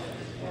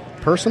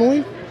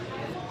 Personally,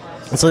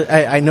 so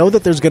I know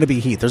that there's going to be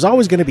heat. There's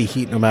always going to be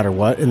heat, no matter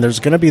what, and there's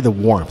going to be the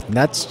warmth. And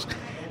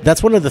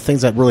that's one of the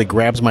things that really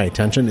grabs my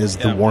attention is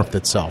the warmth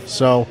itself.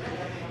 So,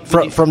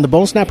 from the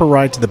Bone Snapper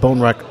rye to the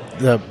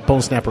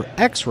Bone Snapper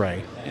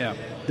X-ray,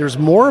 there's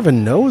more of a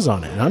nose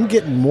on it, and I'm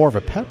getting more of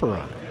a pepper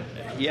on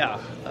it. Yeah,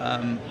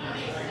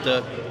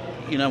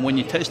 when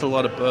you taste a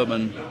lot of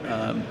bourbon,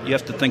 you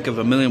have to think of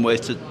a million ways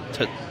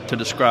to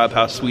describe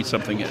how sweet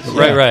something is.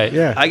 Right.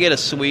 Yeah, I get a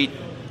sweet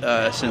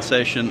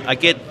sensation. I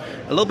get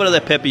a little bit of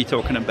that pepper you're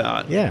talking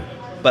about. Yeah,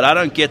 but I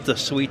don't get the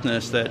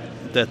sweetness that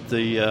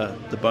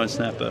the Bone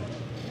Snapper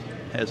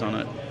has on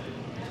it.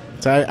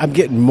 So I'm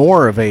getting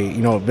more of a,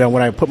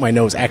 when I put my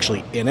nose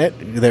actually in it,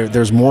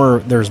 there's more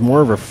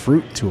of a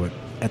fruit to it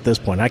at this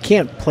point. I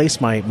can't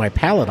place my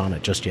palate on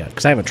it just yet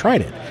because I haven't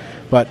tried it,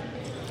 but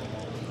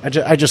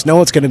I just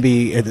know it's going to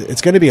be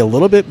a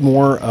little bit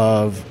more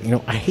of,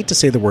 I hate to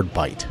say the word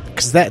bite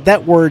because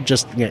that word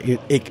just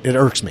it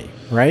irks me,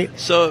 right?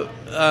 So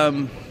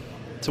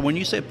when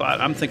you say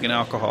bite, I'm thinking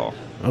alcohol.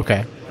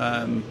 Okay.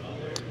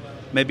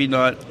 Maybe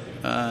not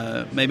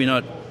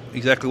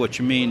exactly what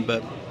you mean,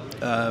 but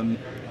I'm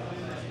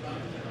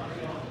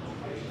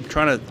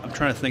trying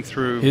to think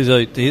through.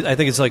 I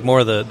think it's like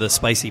more the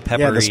spicy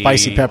pepper. Yeah, the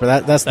spicy pepper.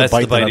 That's the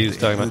bite he was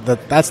talking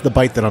about. That's the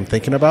bite that I'm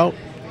thinking about.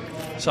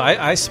 So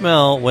I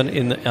smell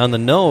on the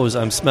nose.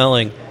 I'm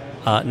smelling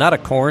not a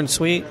corn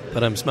sweet,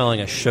 but I'm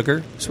smelling a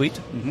sugar sweet.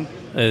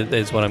 Mm-hmm.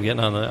 Is what I'm getting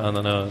on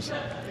the nose.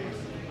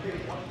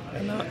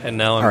 And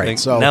now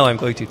I'm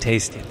going to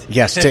taste it.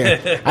 Yes,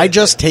 I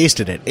just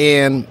tasted it,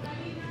 and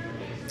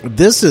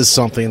this is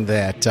something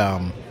that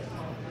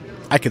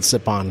I could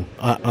sip on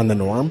the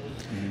norm,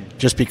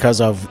 just because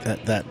of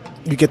that.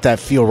 You get that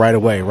feel right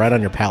away, right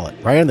on your palate,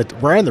 right on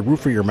the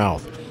roof of your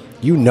mouth.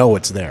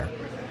 It's there,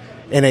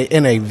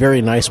 in a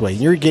very nice way.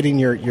 You're getting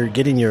your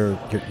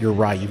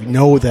rye. You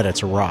know that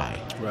it's a rye.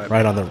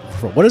 Right on the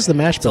front. What is the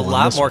mash bill? It's a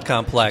lot more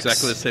complex.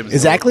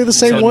 Exactly the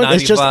same. One.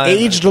 It's just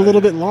aged a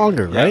little bit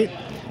longer, right?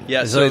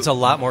 Yeah, so it's a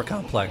lot more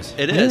complex.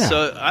 It is. Yeah.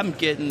 So I'm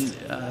getting,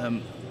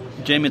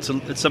 Jamie,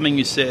 it's something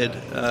you said,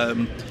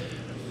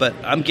 but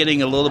I'm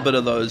getting a little bit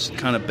of those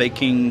kind of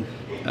baking,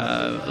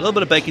 a little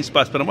bit of baking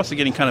spice, but I'm also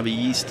getting kind of a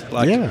yeast,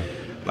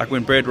 like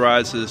when bread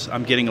rises.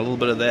 I'm getting a little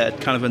bit of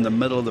that, kind of in the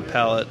middle of the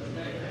palate.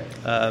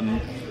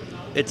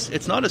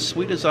 It's not as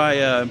sweet as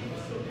I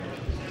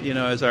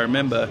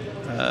remember,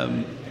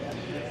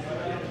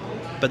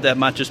 but that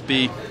might just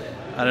be,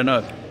 I don't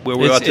know, where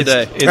we are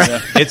today.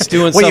 It's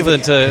doing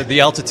something to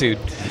the altitude.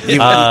 You've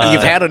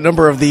had a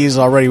number of these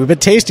already. We've been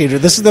tasting it.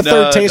 This is the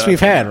third taste we've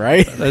had,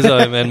 right?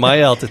 And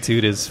my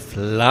altitude is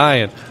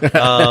flying.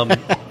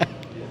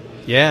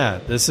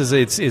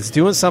 It's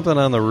doing something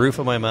on the roof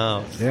of my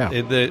mouth.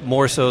 Yeah,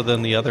 more so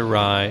than the other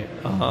rye,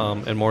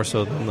 and more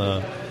so than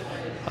the.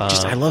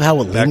 I love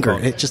how it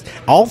lingered. It just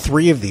all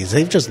three of these,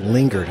 they've just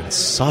lingered in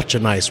such a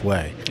nice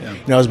way.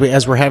 Yeah.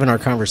 As we're having our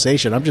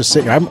conversation, I'm just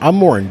sitting. I'm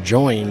more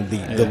enjoying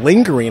the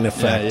lingering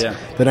effect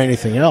than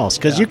anything else,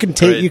 because you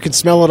can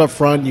smell it up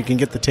front, you can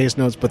get the taste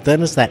notes, but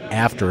then it's that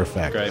after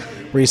effect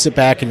where you sit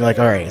back and you're like,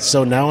 all right,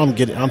 so now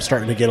I'm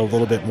starting to get a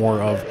little bit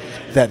more of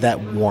that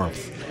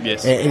warmth.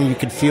 Yes, and you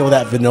can feel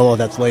that vanilla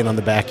that's laying on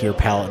the back of your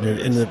palate and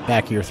in the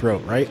back of your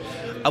throat, right?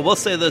 I will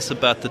say this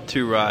about the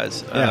two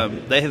ryes.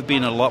 They have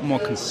been a lot more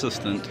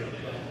consistent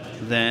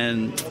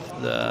than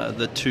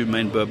the two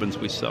main bourbons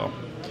we sell.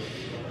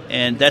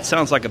 And that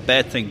sounds like a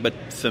bad thing, but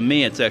for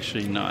me it's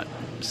actually not.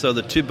 So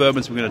the two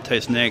bourbons we're going to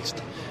taste next,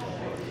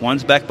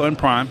 one's Backbone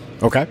Prime,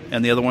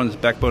 and the other one is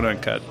Backbone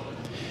Uncut.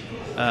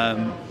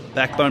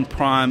 Backbone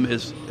Prime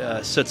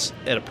sits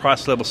at a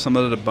price level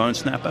similar to Bone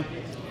Snapper.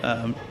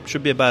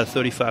 Should be about a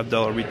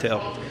 $35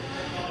 retail.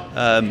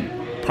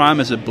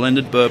 Prime is a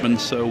blended bourbon,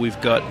 so we've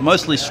got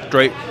mostly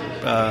straight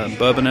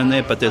bourbon in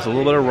there, but there's a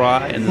little bit of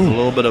rye and there's a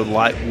little bit of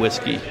light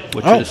whiskey,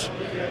 which is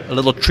a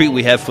little treat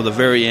we have for the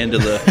very end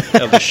of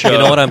the show. You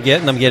know what I'm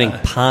getting? I'm getting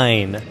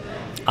pine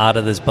out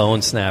of this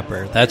Bone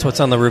Snapper. That's what's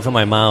on the roof of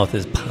my mouth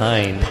is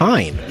pine.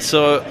 Pine.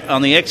 So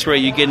on the X-ray,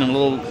 you're getting a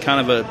little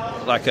kind of a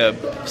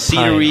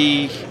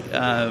cedary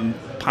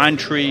pine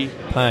tree.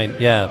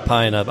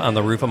 Pine on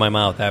the roof of my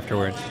mouth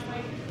afterwards.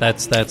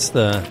 That's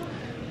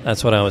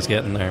what I was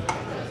getting there.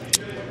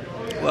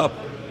 Well,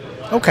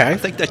 I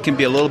think that can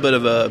be a little bit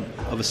of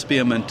a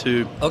spearmint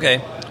too.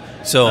 Okay,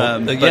 so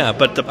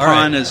but the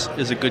pine is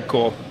a good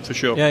call for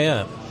sure.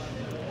 Yeah.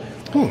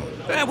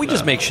 We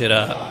just make shit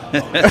up.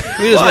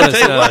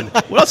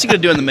 What else are you gonna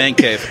do in the man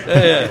cave?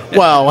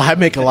 Well, I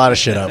make a lot of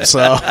shit up.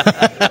 So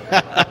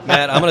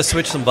Matt, I'm going to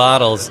switch some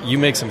bottles. You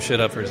make some shit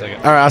up for a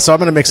second. All right, so I'm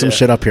going to make some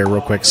shit up here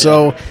real quick.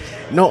 So,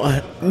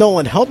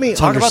 Nolan, help me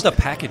talk about the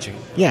packaging.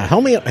 Yeah,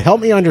 help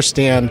me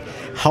understand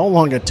how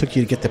long it took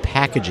you to get the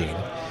packaging.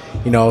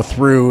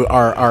 Through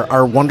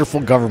our wonderful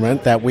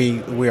government that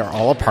we are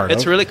all a part of.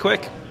 It's really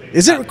quick.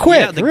 Is it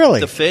quick? Yeah, really?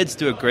 The feds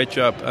do a great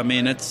job. I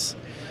mean,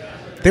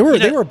 they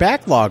were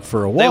backlogged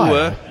for a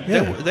while.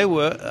 They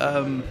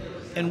were,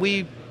 and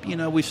we've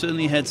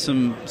certainly had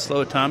some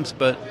slower times,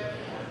 but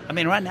I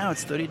mean, right now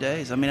it's 30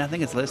 days. I mean, I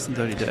think it's less than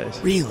 30 days.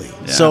 Really?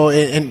 Yeah. So,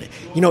 and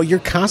you're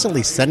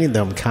constantly sending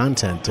them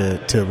content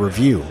to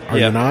review, are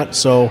you not?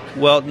 So,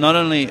 well, not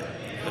only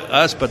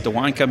us, but the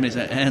wine companies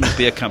and the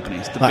beer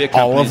companies. The beer companies,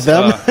 all of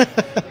them.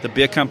 The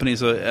beer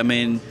companies are. I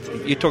mean,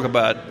 you talk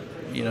about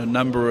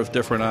number of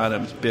different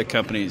items. Beer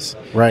companies,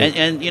 right?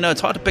 And it's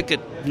hard to pick a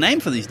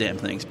name for these damn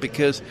things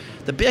because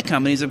the beer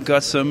companies have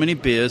got so many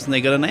beers and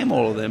they got to name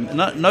all of them.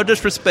 No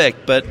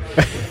disrespect, but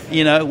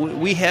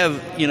we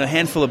have a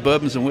handful of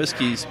bourbons and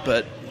whiskeys,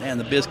 but man,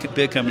 the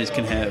beer companies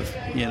can have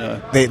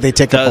they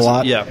take up a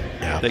lot.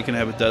 Yeah, they can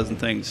have a dozen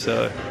things.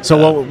 So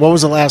what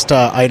was the last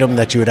item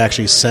that you had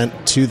actually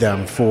sent to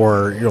them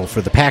for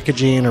for the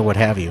packaging or what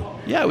have you?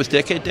 Yeah, it was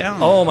Decade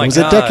Down. Oh my God! Was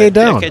it Decade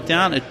Down? Decade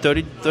Down at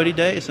 30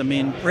 days. I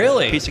mean,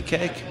 really, piece of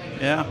cake.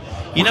 Yeah.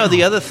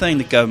 The other thing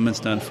the government's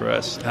done for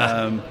us.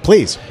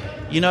 Please.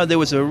 There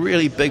was a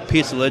really big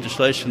piece of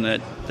legislation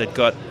that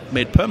got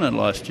made permanent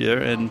last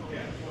year, and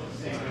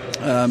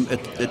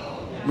it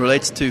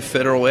relates to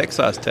federal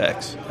excise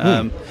tax.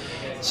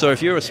 So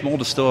if you're a small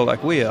distiller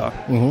like we are,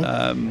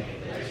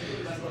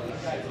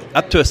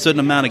 up to a certain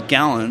amount of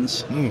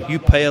gallons, you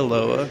pay a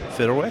lower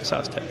federal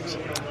excise tax.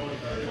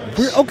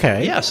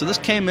 Okay. Yeah, so this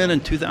came in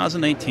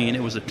 2018.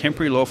 It was a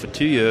temporary law for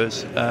 2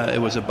 years. It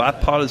was a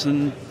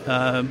bipartisan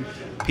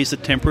piece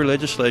of temporary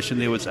legislation.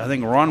 There was, I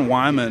think, Ron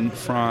Wyman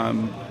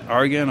from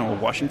Oregon or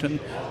Washington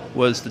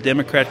was the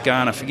Democrat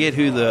guy, and I forget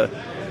who the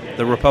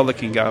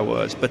Republican guy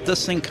was. But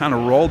this thing kind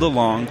of rolled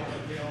along.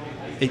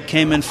 It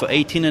came in for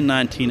 18 and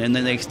 19, and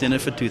then they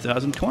extended for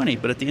 2020.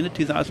 But at the end of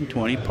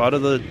 2020, part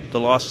of the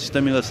last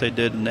stimulus they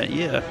did in that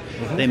year,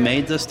 they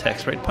made this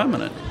tax rate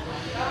permanent.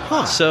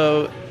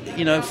 So,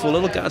 for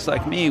little guys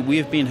like me, we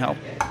have been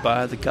helped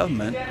by the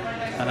government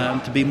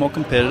to be more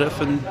competitive,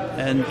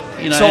 and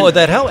So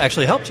that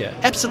actually helped you?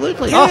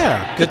 Absolutely.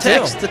 Yeah. Good the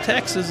deal.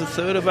 tax is a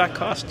third of our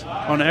cost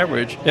on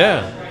average.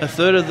 Yeah. A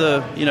third of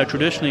the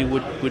traditionally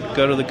would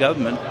go to the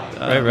government.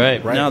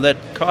 Right. Now that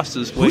cost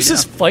is way Who's down.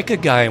 this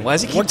FICA guy? Why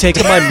does he keep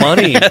taking my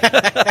money?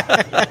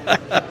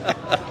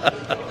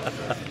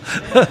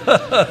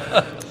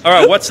 All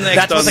right, what's next?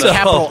 That's on with a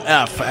capital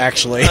F,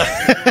 actually.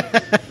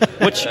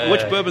 Which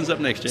bourbon's up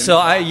next, Jim?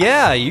 So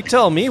you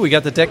tell me. We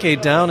got the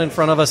Decade Down in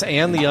front of us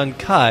and the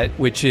Uncut,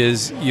 which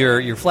is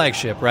your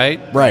flagship, right?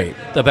 Right.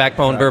 The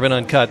Backbone Bourbon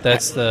Uncut.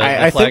 That's the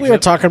I think we were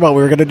talking about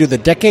we were going to do the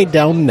Decade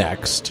Down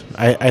next.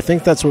 I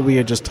think that's what we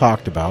had just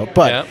talked about.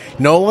 But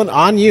Nolan,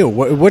 on you.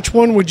 Which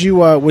one would you?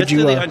 Let's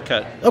do the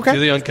Uncut. Okay.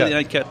 Do the Uncut.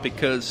 Let's do the Uncut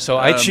because. So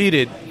I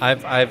cheated.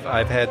 I've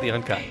had the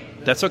Uncut.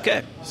 That's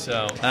okay.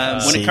 So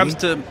when it comes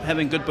to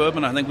having good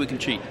bourbon, I think we can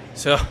cheat.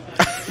 So,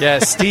 yeah,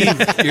 Steve,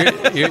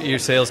 your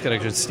sales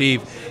connection,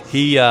 Steve,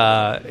 he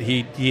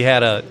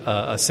had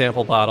a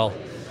sample bottle.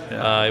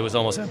 Yeah. It was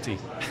almost empty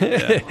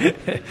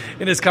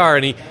in his car,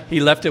 and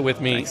he left it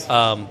with me.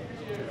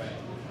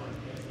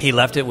 He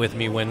left it with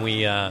me when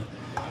we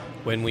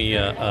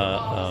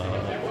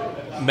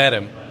met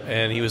him.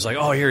 And he was like,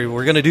 "Oh, here,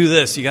 we're going to do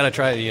this. You got to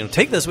try it.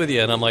 Take this with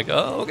you." And I'm like,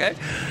 "Oh, okay."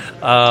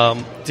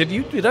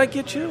 Did I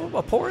get you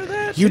a pour of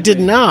that? You did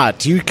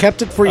not. You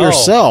kept it for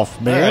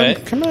yourself, man.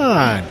 Right. Come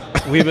on.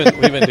 We've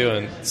been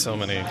doing so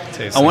many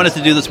tastings. I wanted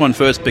to do this one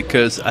first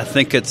because I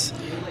think it's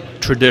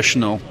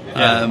traditional.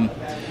 Yeah.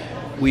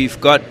 We've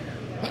got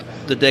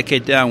the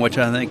Decade Down, which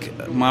I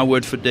think my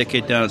word for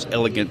Decade Down is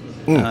elegant.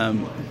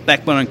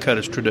 Backbone Uncut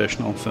is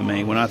traditional for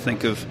me. When I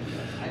think of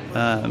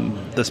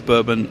this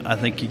bourbon, I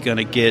think you're going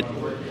to get.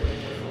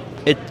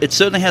 It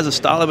certainly has a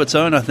style of its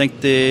own. I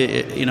think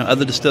the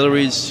other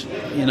distilleries,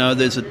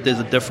 there's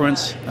a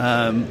difference.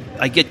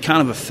 I get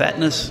kind of a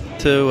fatness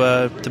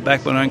to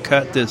Backbone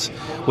Uncut,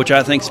 which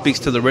I think speaks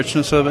to the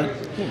richness of it.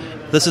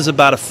 This is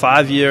about a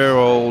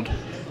 5-year-old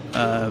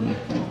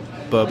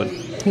bourbon.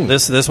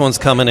 This one's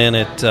coming in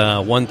at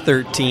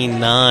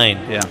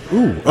 113.9. Yeah.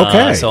 Ooh.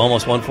 Okay. So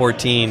almost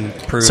 114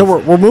 proof. So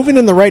we're moving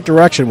in the right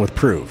direction with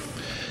proof.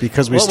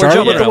 Because we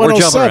started with the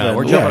 107.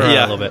 We're jumping around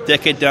a little bit.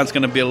 Decade Down's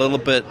going to be a little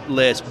bit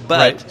less,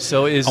 but right.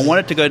 So I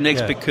wanted to go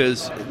next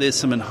because there's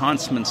some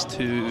enhancements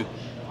to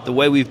the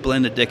way we've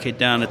blended Decade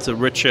Down. It's a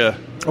richer.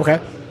 Okay.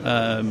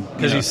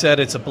 Because you said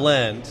it's a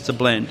blend. It's a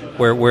blend.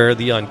 Where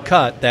the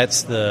Uncut,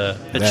 that's the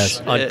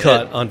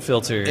uncut,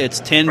 unfiltered.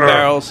 It's 10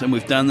 barrels, and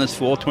we've done this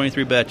for all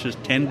 23 batches,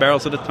 10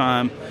 barrels at a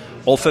time,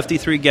 all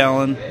 53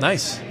 gallon.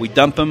 Nice. We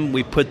dump them.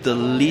 We put the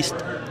least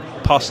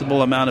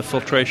possible amount of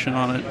filtration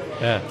on it.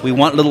 Yeah. We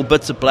want little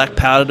bits of black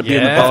powder to be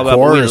in the bottle. Of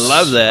course. We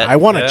love that. I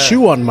want to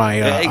chew on my.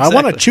 Exactly. I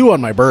want to chew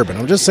on my bourbon.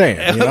 I'm just saying.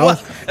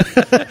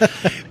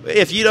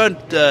 If you don't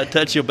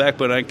touch your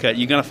Backbone Uncut,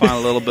 you're going to find a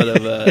little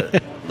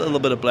bit little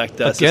bit of black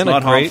dust. Again, it's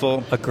not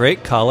harmful. A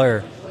great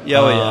color.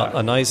 Yeah,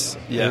 a nice.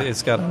 Yeah,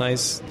 it's got a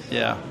nice.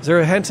 Yeah. Is there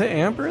a hint of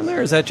amber in there?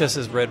 Or is that just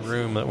his red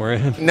room that we're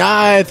in?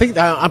 Nah, I think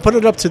I put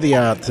it up to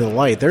the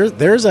light.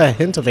 There's a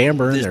hint of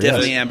amber in there. There's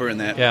definitely amber in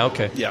that. Yeah.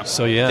 Okay. Yeah.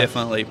 So yeah,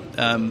 definitely.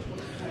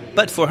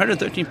 But for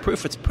 113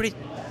 proof, it's pretty.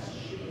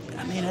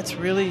 I mean, it's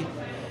really.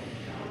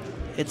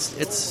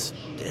 It's.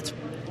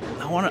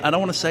 I don't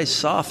want to say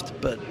soft,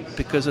 but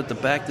because at the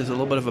back there's a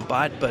little bit of a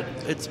bite, but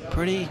it's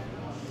pretty.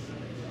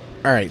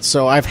 All right,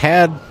 so I've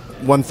had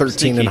 113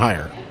 Stinky. and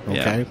higher.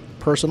 Okay, Yeah.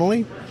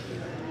 Personally,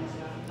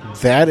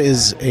 that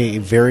is a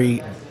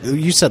very.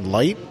 You said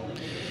light.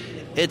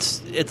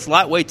 It's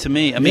lightweight to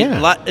me. I mean,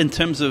 Yeah. light in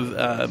terms of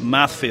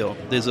mouthfeel.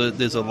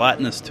 There's a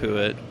lightness to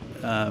it,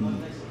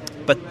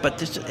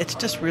 but it's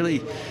just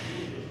really.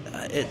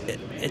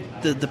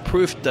 The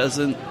proof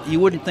doesn't.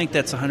 You wouldn't think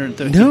that's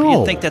 113. No.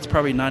 You'd think that's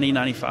probably 90,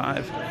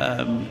 95.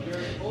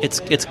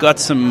 It's got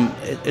some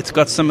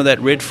of that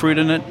red fruit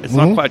in it. It's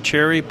not quite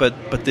cherry,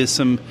 but there's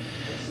some.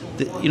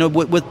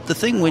 With the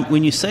thing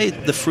when you say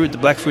the fruit, the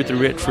black fruit, the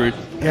red fruit,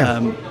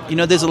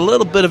 there's a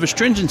little bit of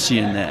astringency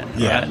in that,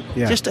 right?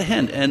 Yeah. Just a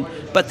hint,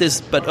 but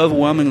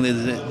overwhelmingly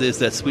there's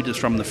that sweetness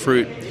from the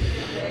fruit,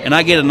 and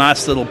I get a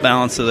nice little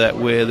balance of that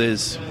where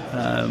there's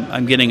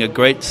I'm getting a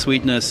great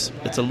sweetness.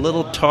 It's a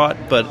little tart,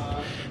 but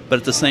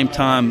at the same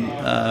time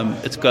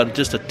it's got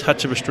just a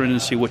touch of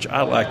astringency, which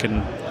I like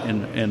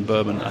in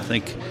bourbon. I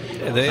think.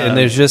 And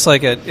there's just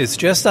it's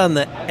just on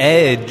the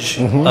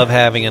edge of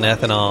having an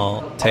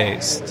ethanol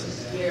taste.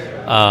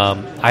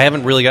 I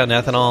haven't really gotten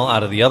ethanol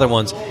out of the other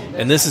ones,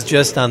 and this is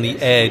just on the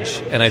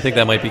edge, and I think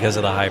that might be because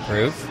of the high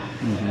proof.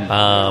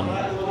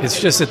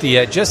 It's just at the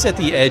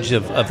edge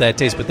of that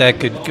taste, but that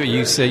could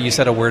you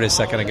said a word a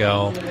second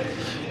ago.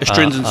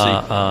 Astringency.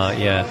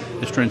 Yeah.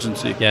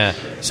 Astringency. Yeah.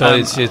 So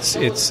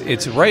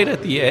it's right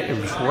at the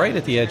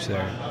edge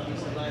there.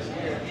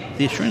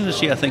 The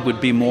astringency, I think,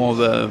 would be more of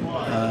a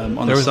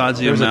on the sides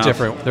of your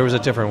mouth. There was a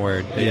different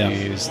word that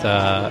you used.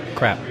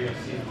 Crap.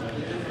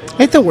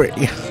 Ain't the word?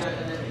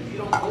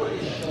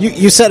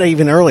 You said it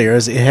even earlier.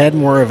 It had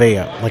more of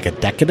a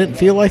decadent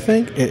feel. I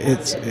think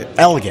it's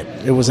elegant.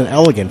 It was an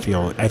elegant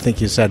feel. I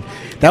think you said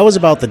that was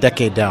about the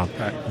decade down.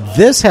 Right.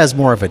 This has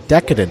more of a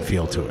decadent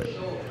feel to it.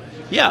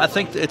 Yeah, I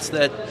think it's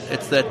that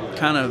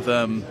kind of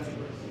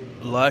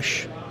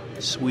lush,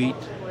 sweet.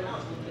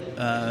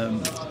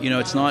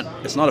 It's not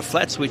a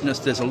flat sweetness.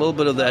 There's a little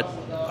bit of that.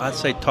 I'd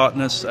say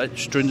tartness,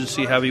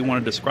 stringency, however you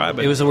want to describe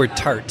it. It was the word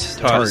tart.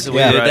 Tart.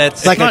 Yeah, right.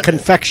 It's like a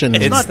confection.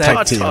 It's not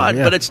type tart,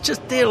 deal, but it's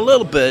just there a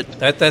little bit.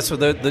 That's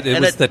what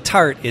the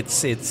tart.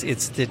 It's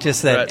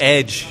just that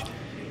edge.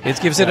 It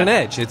gives it an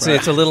edge. It's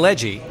a little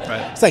edgy.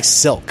 Right. It's like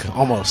silk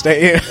almost.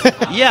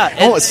 Yeah,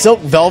 almost silk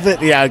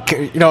velvet. Yeah,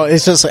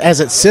 it's just as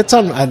it sits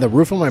on the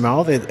roof of my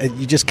mouth,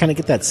 you just kind of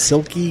get that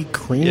silky,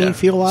 creamy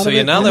feel out of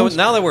it. Now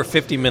that we're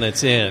 50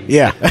 minutes in,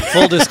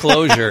 full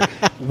disclosure,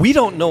 we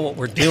don't know what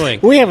we're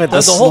doing. We haven't.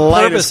 The whole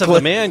purpose of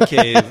the Man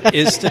Cave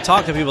is to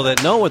talk to people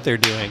that know what they're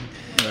doing.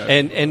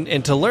 Right.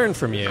 And to learn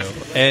from you,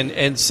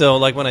 and so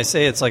like when I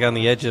say it's like on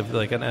the edge of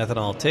like an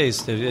ethanol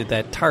taste,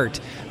 that tart.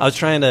 I was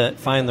trying to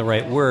find the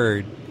right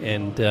word,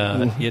 and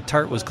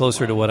tart was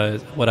closer to what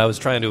I was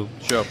trying to.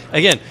 Sure.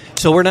 Again,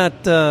 so we're not.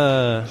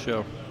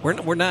 Sure.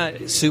 We're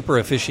not super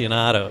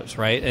aficionados,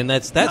 right? And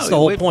that's the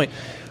whole point.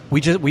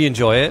 We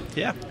enjoy it.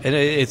 Yeah. And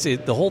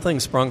the whole thing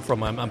sprung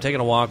from I'm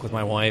taking a walk with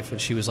my wife,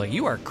 and she was like,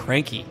 "You are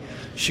cranky."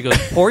 She goes,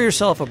 "Pour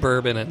yourself a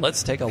bourbon and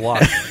let's take a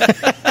walk."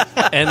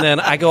 And then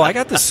I go, "I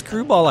got this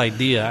screwball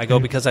idea." I go,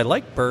 because I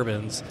like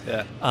bourbons,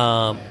 but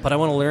I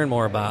want to learn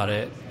more about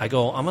it. I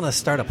go, I'm going to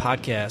start a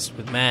podcast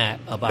with Matt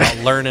about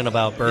learning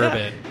about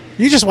bourbon.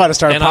 You just want to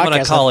start a podcast. I'm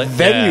going to call it.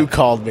 Then you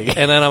called me,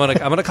 and then I'm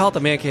going to call it the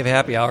Man Cave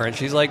Happy Hour. And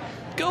she's like,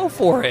 "Go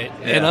for it."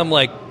 Yeah. And I'm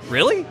like,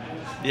 "Really?"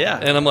 Yeah.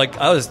 And I'm like,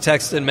 I was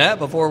texting Matt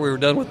before we were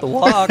done with the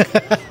walk.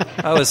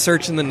 I was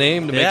searching the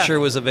name to make sure it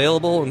was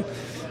available, and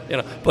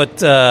but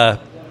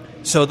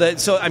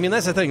so I mean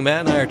that's the thing.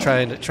 Matt and I are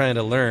trying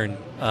to learn.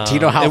 Do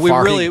you know how and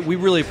far we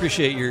really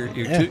appreciate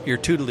your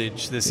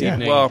tutelage this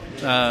evening. Well,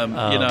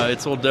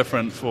 it's all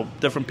different. For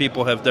different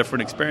people have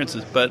different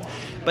experiences, but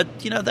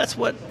that's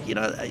what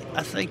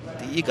I think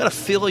you got to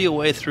feel your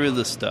way through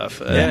this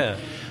stuff.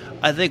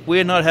 I think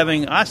we're not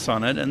having ice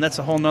on it, and that's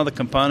a whole other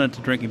component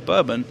to drinking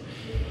bourbon.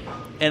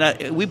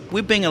 And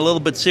we're being a little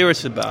bit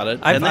serious about it,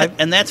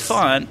 and that's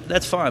fine.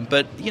 That's fine.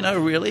 But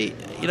really,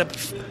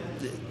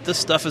 this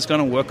stuff is going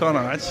to work on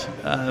ice.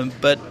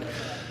 But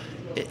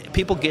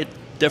people get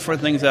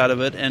different things out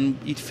of it, and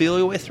you feel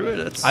your way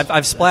through it.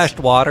 I've splashed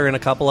water in a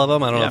couple of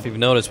them. I don't know if you've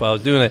noticed while I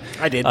was doing it.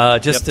 I did,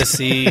 just to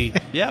see.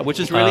 Which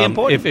is really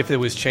important. If it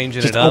was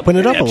changing just it up, open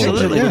it up a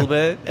little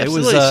bit.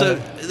 Absolutely. So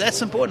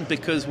that's important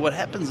because what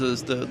happens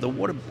is the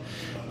water.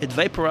 It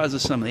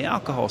vaporizes some of the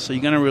alcohol, so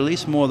you're going to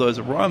release more of those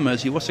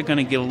aromas. You're also going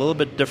to get a little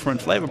bit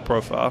different flavor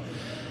profile.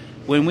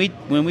 When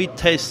we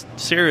taste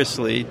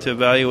seriously to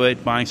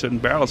evaluate buying certain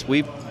barrels,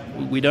 we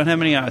don't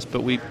have any ice,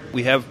 but we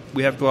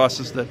have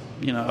glasses that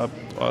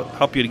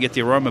help you to get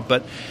the aroma.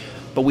 But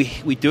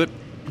we do it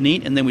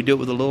neat, and then we do it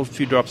with a little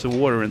few drops of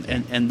water,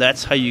 and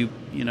that's how you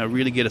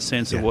really get a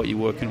sense of what you're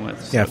working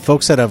with. So. Yeah,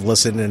 folks that have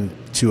listened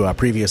to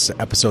previous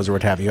episodes or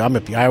what have you,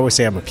 I always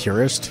say I'm a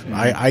purist. Mm-hmm.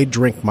 I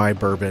drink my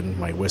bourbon,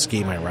 my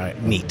whiskey, my rye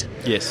neat.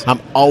 Yes,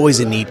 I'm always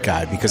a neat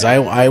guy because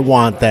I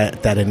want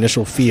that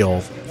initial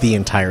feel the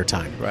entire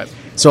time. Right.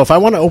 So if I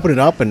want to open it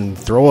up and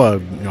throw a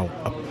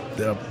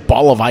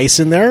ball of ice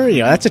in there,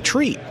 that's a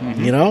treat.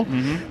 Mm-hmm.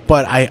 Mm-hmm.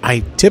 But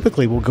I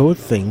typically will go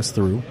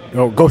through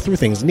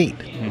things neat.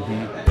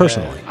 Mm-hmm.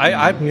 Personally,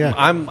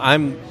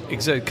 I'm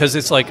because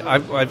it's like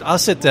I'll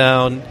sit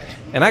down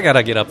and I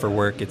gotta get up for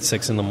work at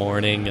 6 a.m.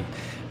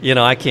 and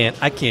I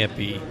can't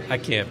be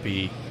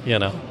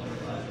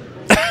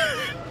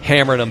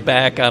hammering them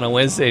back on a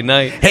Wednesday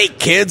night. Hey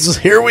kids,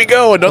 here we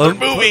go, another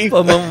movie.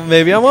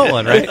 Maybe I want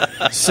one, right?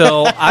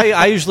 So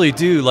I usually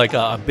do like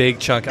a big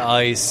chunk of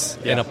ice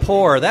in a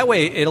pour. That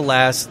way it'll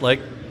last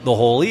like the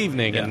whole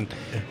evening, and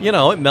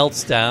it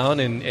melts down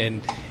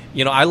and.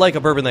 I like a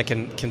bourbon that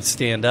can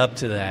stand up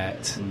to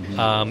that.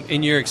 Mm-hmm.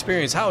 In your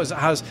experience,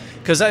 how's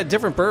because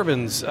different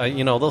bourbons,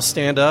 they'll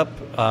stand up.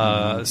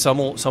 Some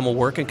will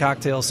work in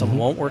cocktails, some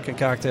won't work in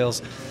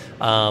cocktails.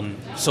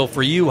 So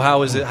for you,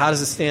 how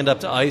does it stand up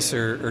to ice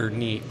or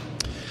neat?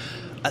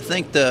 I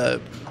think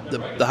the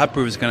hot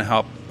brew is going to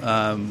help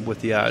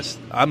with the ice.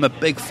 I'm a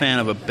big fan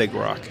of a big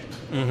rock.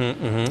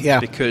 Mm-hmm, mm-hmm.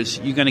 Yeah, because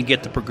you're going to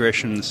get the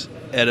progressions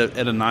at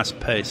a nice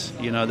pace.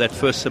 That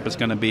first sip is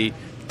going to be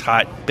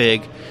tight,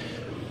 big.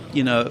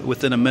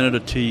 Within a minute or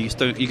two, you're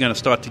going to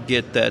start to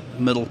get that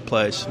middle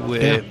place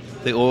where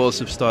the oils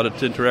have started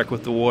to interact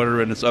with the water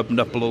and it's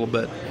opened up a little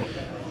bit.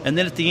 And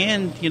then at the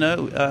end,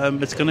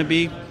 it's going to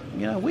be,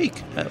 weak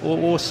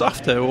or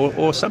softer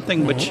or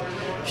something which,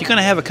 if you're going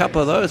to have a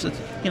couple of those,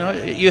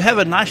 you have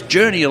a nice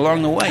journey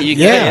along the way. You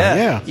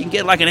can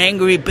get like an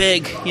angry,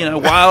 big,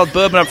 wild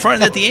bourbon up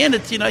front, and at the end,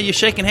 it's, you're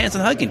shaking hands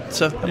and hugging.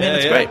 So,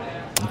 it's great.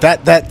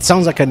 That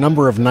sounds like a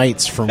number of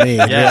nights for me,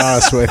 to be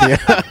honest with you.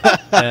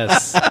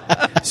 Yes.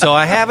 So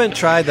I haven't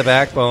tried the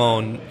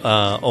Backbone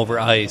over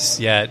ice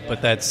yet,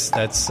 but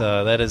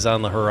that is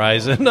on the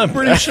horizon. I'm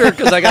pretty sure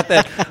because I got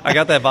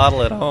that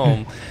bottle at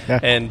home,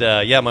 and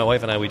my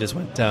wife and I, we just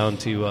went down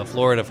to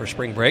Florida for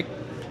spring break,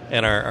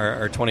 and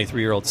our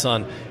 23-year-old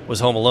son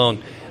was home alone.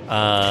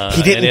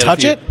 He didn't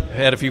touch it?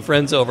 Had a few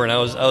friends over, and I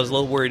was a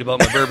little worried about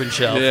my bourbon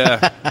shelf.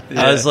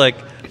 I was like,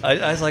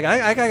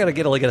 I gotta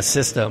get a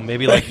system.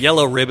 Maybe like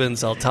yellow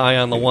ribbons I'll tie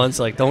on the ones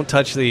like don't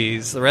touch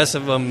these. The rest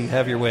of them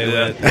have your way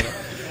with it.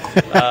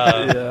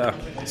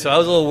 So I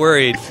was a little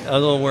worried.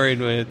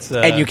 When it's.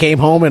 And you came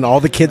home and all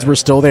the kids were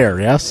still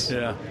there. Yes.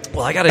 Yeah.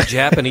 Well, I got a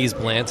Japanese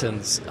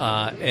Blanton's,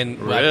 and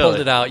really? I pulled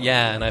it out.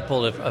 Yeah, and I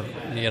pulled a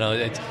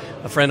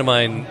friend of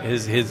mine.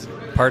 His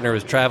partner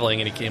was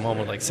traveling, and he came home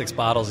with like 6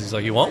 bottles. He's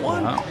like, "You want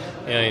one?" Wow.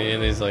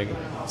 And he's like,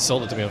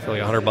 sold it to me for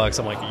like $100.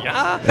 I'm like,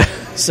 yeah.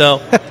 So,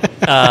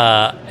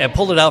 and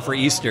pulled it out for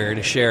Easter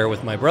to share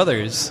with my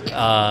brothers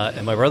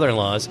and my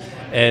brother-in-laws,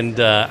 and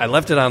I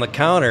left it on the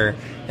counter,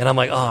 and I'm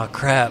like, oh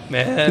crap,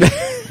 man.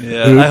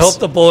 I hope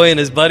the boy and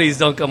his buddies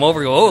don't come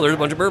over and go, oh, there's a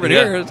bunch of bourbon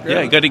here.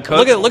 Yeah, got any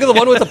Coke? Look at the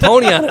one with the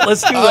pony on it.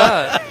 Let's do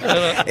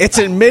that. It's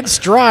in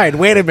mid-stride.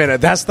 Wait a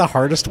minute. That's the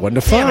hardest one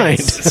to find.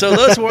 So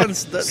those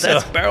ones,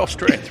 that's barrel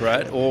strength,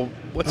 right? Or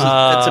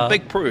that's a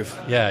big proof.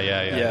 Yeah.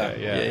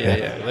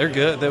 They're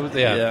good.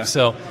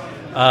 So,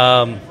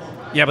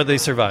 but they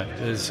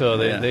survived.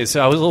 So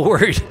So I was a little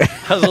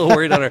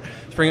worried. On our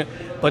spring,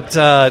 but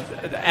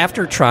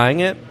after trying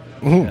it,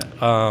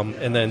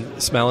 and then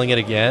smelling it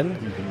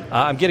again,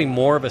 I'm getting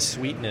more of a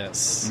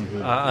sweetness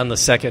on the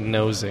second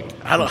nosing.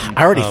 I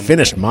already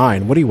finished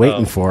mine. What are you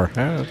waiting for?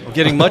 I'm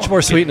getting much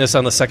more sweetness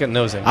on the second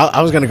nosing.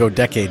 I was going to go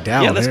decade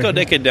down. Yeah, let's go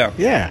decade down.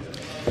 Yeah.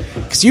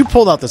 Because you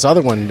pulled out this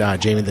other one,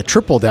 Jamie, the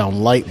Triple Down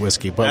Light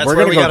Whiskey. But that's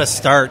where we got to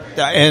start,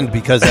 end,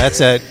 because that's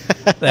at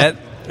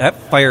that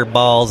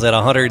fireball's at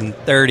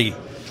 130.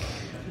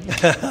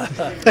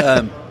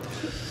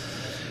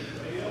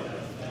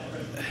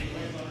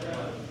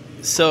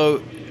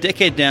 So,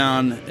 decade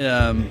down,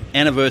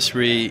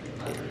 anniversary,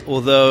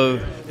 although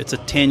it's a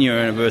 10-year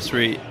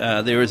anniversary,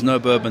 there is no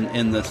bourbon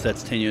in this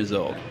that's 10 years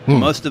old.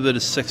 Most of it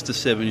is 6 to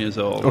 7 years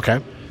old.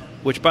 Okay.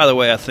 Which, by the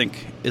way, I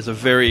think is a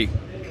very,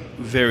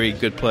 very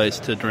good place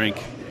to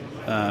drink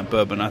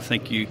bourbon. I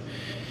think you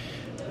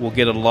will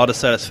get a lot of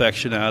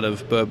satisfaction out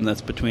of bourbon that's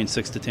between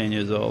 6 to 10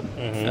 years old.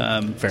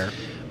 Fair.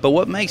 But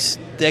what makes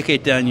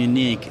Decade Down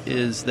unique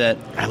is that...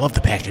 I love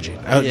the packaging.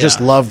 I just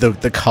love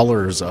the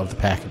colors of the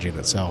packaging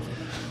itself.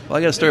 Well,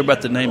 I got a story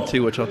about the name,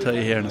 too, which I'll tell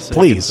you here in a second.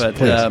 Please.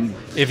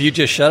 If you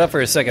just shut up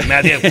for a second,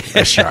 Matthew.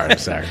 Sorry.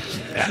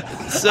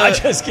 So,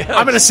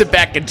 I'm going to sit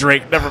back and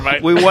drink. Never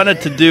mind. We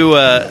wanted to do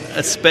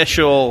a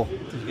special...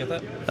 Did you get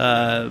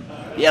that?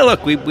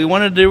 Look, we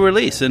wanted to do a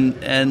release.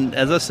 And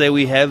as I say,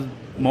 we have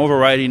more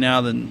variety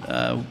now than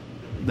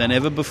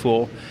ever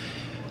before.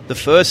 The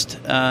first...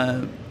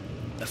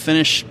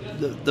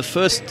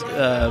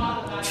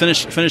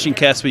 finishing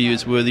casks we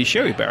used were these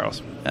sherry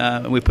barrels.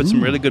 And we put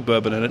some really good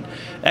bourbon in it.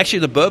 Actually,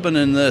 the bourbon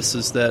in this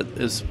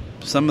is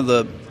some of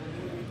the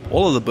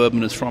all of the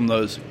bourbon is from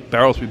those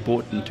barrels we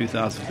bought in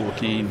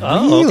 2014.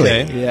 Oh,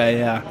 okay.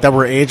 Yeah. That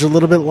were aged a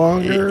little bit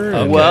longer?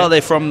 Okay. Well,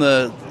 they're from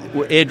the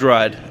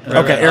air-dried.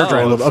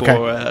 Air-dried.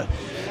 Okay.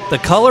 The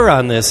color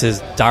on this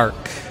is dark.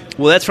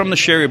 Well, that's from the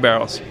sherry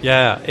barrels.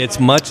 Yeah, it's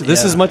much.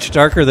 This is much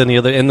darker than the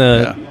other. And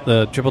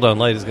the Triple Down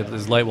Light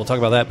is light. We'll talk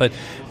about that. But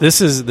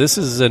this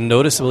is a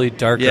noticeably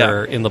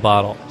darker in the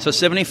bottle. So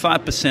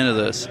 75% of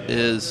this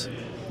is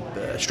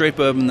straight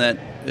bourbon that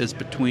is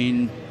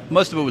between.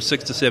 Most of it was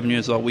 6 to 7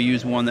 years old. We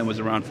used one that was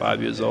around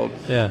 5 years old.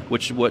 Yeah.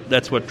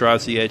 That's what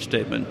drives the age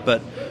statement.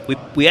 But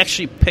we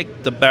actually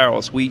picked the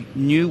barrels. We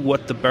knew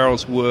what the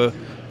barrels were.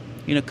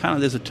 Kind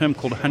of. There's a term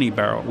called honey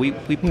barrel. We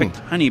picked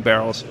honey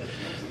barrels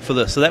for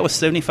this. So that was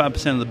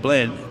 75% of the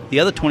blend.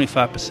 The other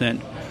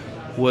 25%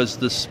 was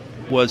this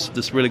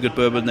really good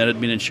bourbon that had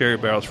been in sherry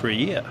barrels for a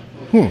year.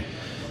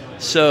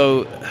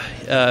 So,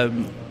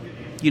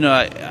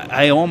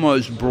 I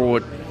almost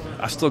brought.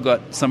 I still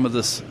got some of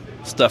this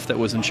stuff that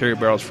was in sherry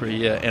barrels for a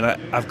year, and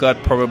I've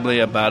got probably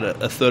about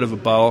a third of a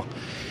bottle.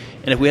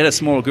 And if we had a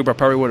smaller group, I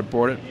probably would have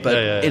brought it. But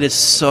it is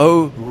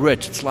so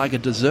rich; it's like a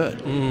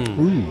dessert.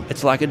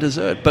 It's like a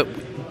dessert.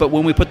 But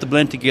when we put the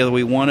blend together,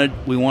 we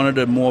wanted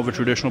a more of a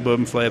traditional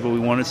bourbon flavor. We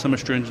wanted some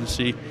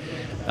astringency,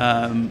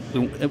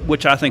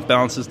 which I think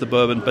balances the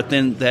bourbon. But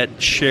then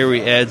that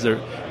sherry adds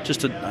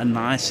just a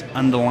nice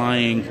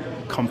underlying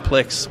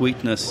complex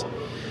sweetness.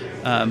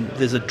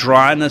 There's a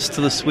dryness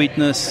to the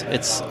sweetness.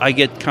 I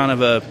get kind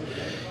of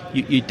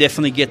you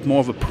definitely get more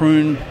of a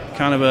prune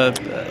kind of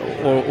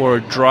or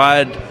a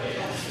dried.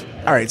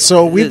 All right,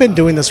 so we've been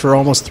doing this for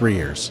almost 3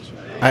 years.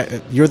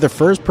 You're the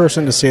first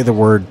person to say the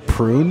word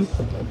prune.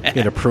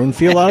 Get a prune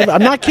feel out of it.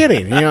 I'm not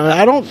kidding.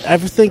 I don't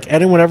ever think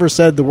anyone ever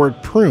said the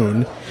word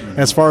prune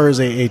as far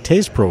as a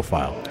taste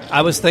profile.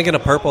 I was thinking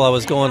of purple. I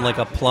was going like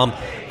a plum.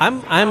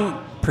 I'm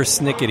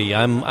persnickety.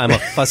 I'm a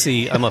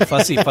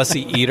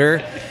fussy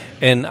eater,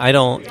 and I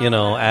don't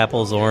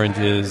apples,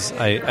 oranges.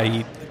 I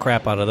eat the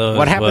crap out of those.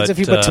 What happens if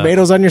you put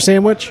tomatoes on your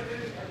sandwich?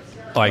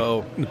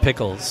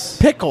 Pickles.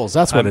 Pickles,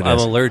 that's what it is. I'm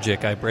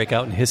allergic. I break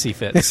out in hissy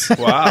fits.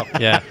 Wow.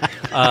 Yeah.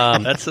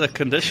 That's a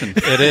condition.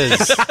 It is.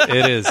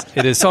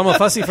 So I'm a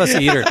fussy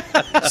eater.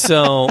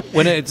 So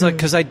when it's like,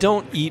 because I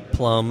don't eat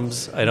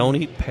plums, I don't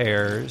eat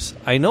pears.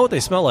 I know what they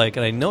smell like,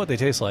 and I know what they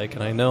taste like,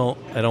 and I know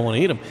I don't want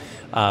to eat them.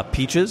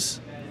 Peaches.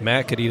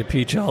 Matt could eat a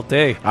peach all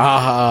day.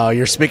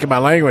 You're speaking my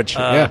language.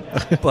 Yeah.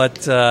 But,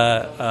 that's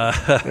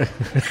a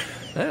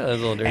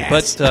little dirty.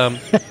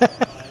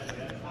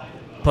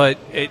 But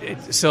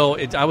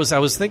I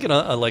was thinking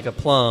like a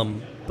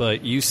plum,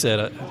 but you said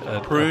a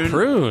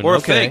prune or a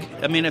fig.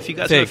 I mean, if you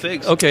guys have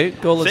figs,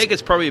 fig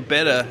is probably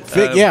better.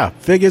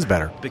 Fig is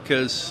better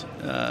because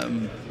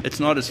it's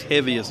not as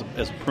heavy as a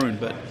prune,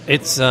 but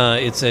it's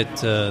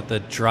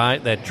the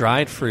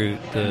dried fruit,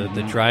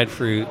 the dried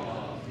fruit.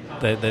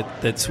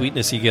 That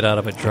sweetness you get out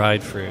of a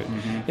dried fruit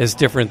is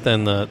different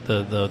than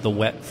the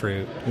wet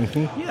fruit.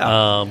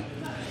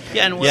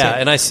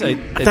 And I say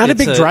I'm not a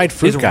big dried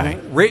fruit guy.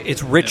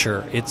 It's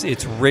richer.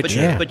 It's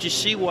richer. But you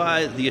see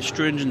why the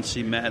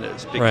astringency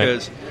matters,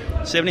 because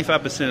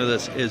 75% of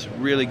this is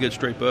really good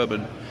straight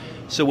bourbon.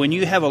 So when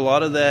you have a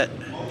lot of that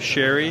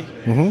sherry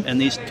and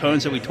these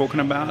tones that we're talking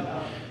about,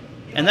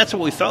 and that's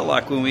what we felt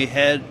like when we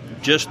had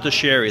just the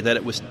sherry, that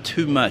it was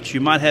too much.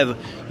 You might have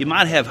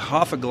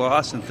half a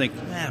glass and think,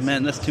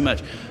 man, that's too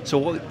much. So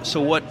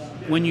what?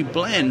 When you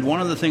blend, one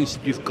of the things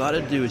you've got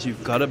to do is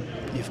you've got to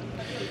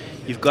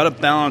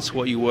balance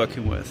what you're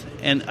working with.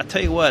 And I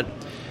tell you what,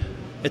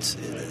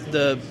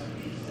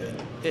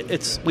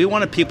 we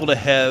wanted people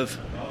to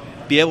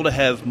be able to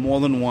have more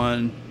than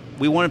one.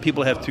 We wanted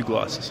people to have 2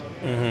 glasses.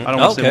 I don't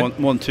want to say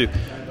more than 2,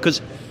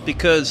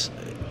 because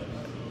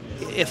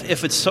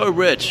if it's so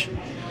rich,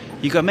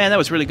 you go, man, that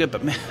was really good,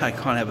 but man, I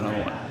can't have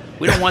another one.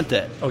 We don't want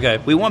that. Okay.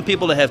 We want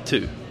people to have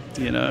 2.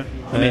 I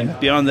mean,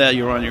 beyond that,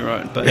 you're on your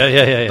own. But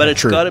yeah. But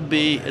it's got to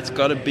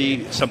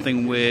be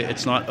something where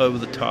it's not over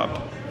the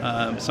top.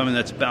 Something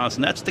that's balanced,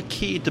 and that's the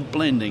key to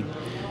blending.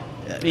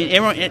 I mean,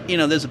 everyone,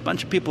 there's a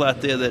bunch of people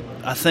out there that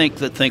I think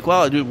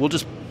well, we'll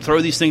just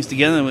throw these things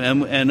together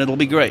and it'll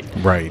be great.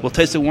 Right. We'll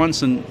taste it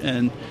once,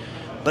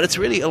 but it's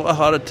really a lot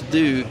harder to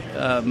do.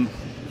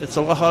 It's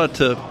a lot harder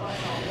to.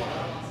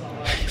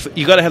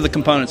 You got to have the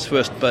components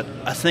first, but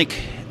I think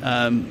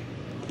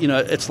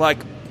it's like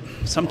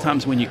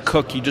sometimes when you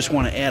cook, you just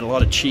want to add a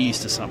lot of cheese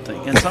to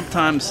something, and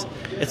sometimes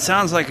it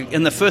sounds like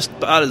in the first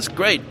bite is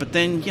great, but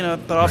then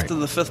after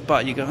the 5th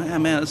bite, you go,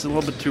 man, it's a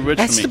little bit too rich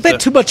for me. That's a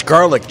bit too much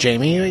garlic,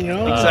 Jamie.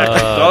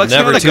 Exactly.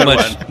 Never too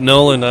much. One.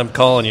 Nolan, I'm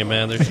calling you,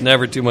 man. There's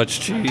never too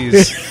much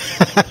cheese.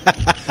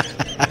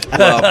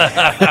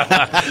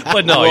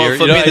 But no, you're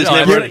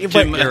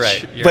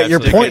right. But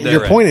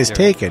your point is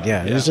taken.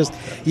 Yeah, it's just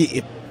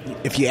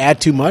if you add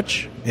too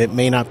much, it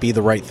may not be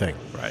the right thing.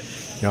 Right.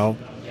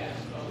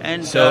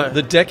 And so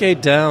the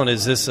Decade Down,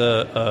 is this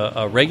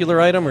a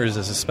regular item or is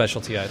this a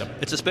specialty item?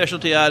 It's a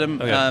specialty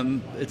item.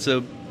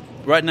 Okay.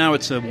 Right now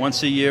it's a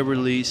once-a-year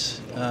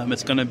release.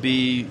 It's going to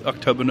be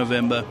October,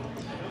 November.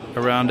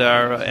 around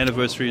our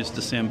anniversary is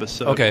December.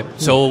 So okay,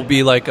 so it'll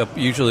be like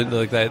usually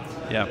like that.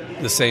 Yeah,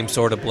 the same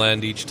sort of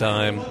blend each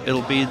time.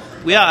 It'll be.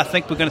 Yeah, I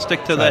think we're going to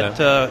stick to that.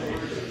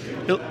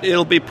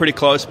 It'll be pretty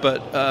close,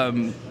 but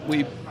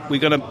we're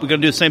gonna do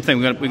the same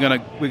thing.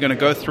 We're gonna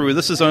go through.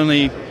 This is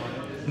only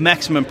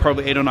maximum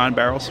probably 8 or 9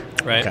 barrels.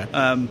 Right.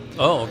 Okay.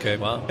 Okay.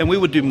 Wow. And we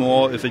would do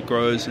more if it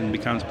grows and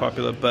becomes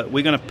popular. But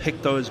we're going to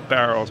pick those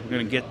barrels. We're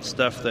going to get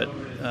stuff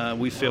that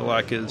we feel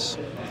like is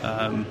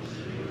a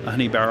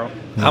honey barrel.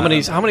 How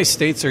many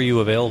states are you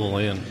available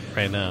in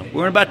right now?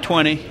 We're in about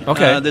 20.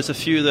 Okay. There's a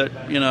few that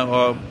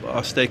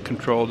are state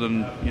controlled,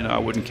 and I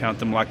wouldn't count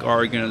them. Like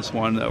Oregon is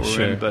one that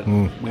we're in, but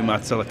we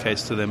might sell a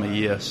case to them a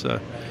year.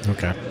 So.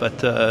 Okay.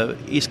 But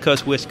East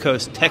Coast, West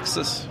Coast,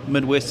 Texas,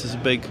 Midwest is a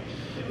big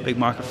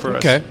market for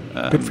us. Okay,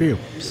 good for you.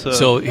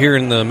 So here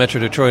in the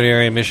Metro Detroit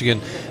area, Michigan.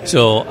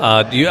 So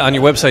do you, on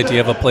your website, do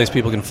you have a place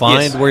people can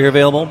find where you're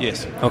available?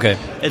 Yes. Okay.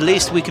 At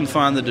least we can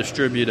find the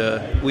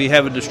distributor. We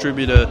have a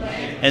distributor,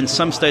 and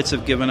some states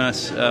have given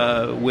us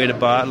where to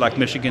buy, like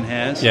Michigan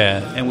has.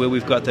 Yeah. And where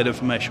we've got that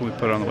information, we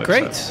put it on the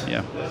website. Great.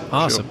 Yeah.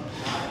 Awesome.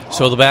 Sure.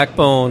 So the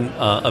Backbone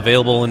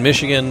available in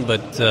Michigan,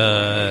 but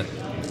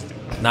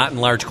not in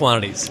large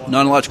quantities.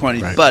 Not in large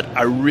quantities, right. But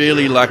I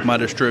really like my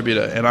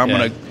distributor, and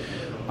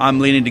I'm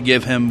leaning to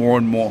give him more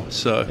and more.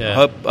 So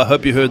I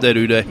hope you heard that,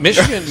 Uday.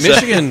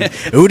 Michigan.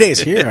 Uday's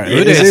here.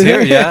 Uday's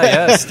here.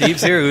 Yeah.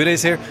 Steve's here.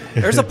 Uday's here.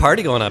 There's a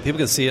party going on. People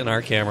can see it in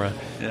our camera.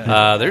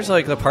 Yeah. There's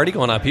like the party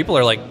going on. People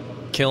are like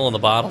killing the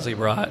bottles he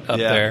brought up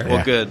there.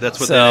 Well, good. That's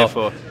what they're there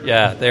for.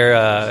 Yeah,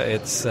 they're.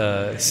 It's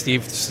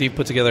Steve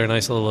put together a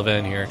nice little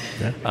event here.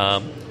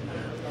 Yeah.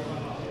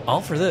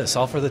 All for this.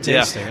 All for the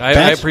tasting. Yeah.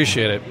 I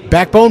appreciate it.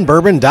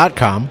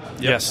 BackboneBourbon.com.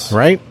 Yes.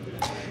 Right.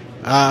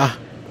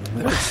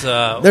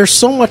 There's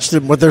so much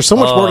more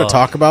to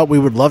talk about. We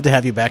would love to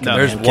have you back.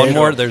 There's one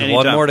more. There's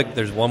one more to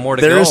go.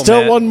 There is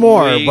still one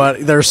more,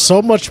 but there's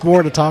so much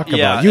more to talk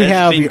about.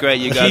 It's been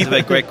great. You guys have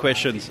had great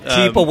questions.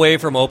 Keep away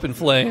from open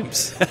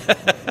flames.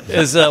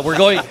 We're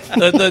going.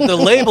 The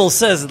label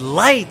says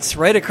lights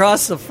right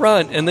across the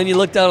front, and then you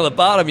look down at the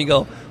bottom. You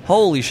go,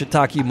 holy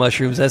shiitake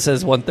mushrooms! That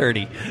says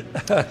 130.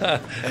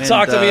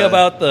 Talk to me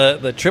about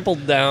the triple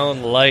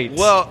down light.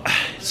 Well,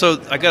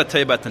 so I got to tell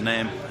you about the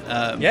name.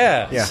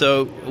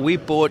 So we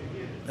bought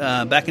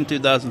back in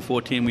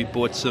 2014. We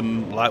bought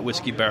some light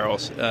whiskey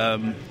barrels.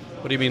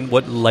 What do you mean?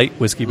 What light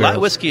whiskey barrels?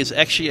 Light whiskey is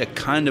actually a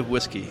kind of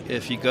whiskey.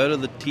 If you go to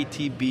the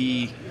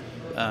TTB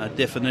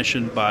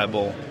definition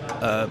Bible,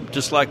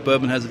 just like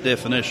bourbon has a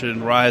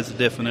definition, rye has a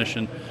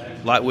definition,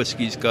 light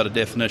whiskey's got a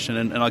definition,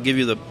 and I'll give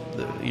you the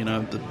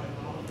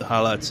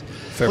highlights.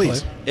 Fair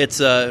Please. play.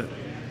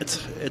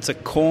 It's a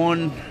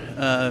corn.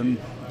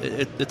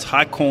 It's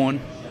high corn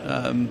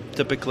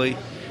typically.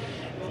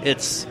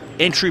 Its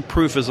entry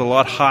proof is a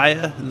lot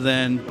higher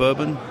than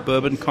bourbon.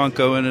 Bourbon can't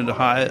go in at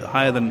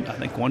higher than, I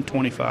think,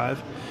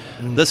 125.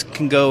 This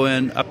can go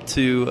in up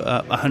to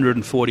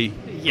 140.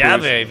 Yeah,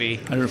 proof. baby.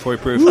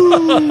 140 proof.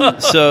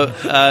 So,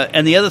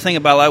 and the other thing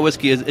about light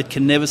whiskey is it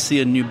can never see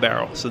a new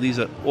barrel. So these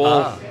are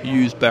all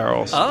used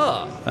barrels.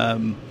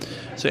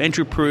 So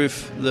entry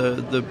proof,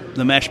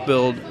 the mash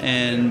build,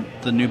 and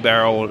the new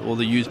barrel or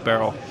the used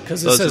barrel.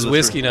 Because it says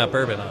whiskey, not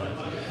bourbon on it.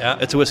 Yeah,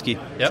 it's a whiskey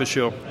for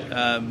sure.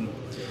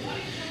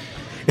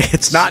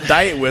 It's not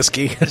diet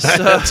whiskey.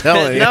 I'm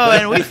telling you. No,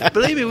 and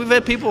believe me, we've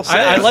had people say.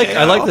 I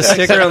like the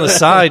sticker on the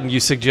side, and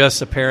you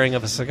suggest a pairing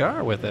of a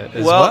cigar with it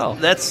as well.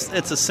 It's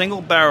a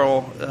single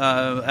barrel.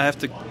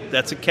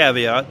 That's a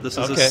caveat. This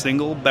is a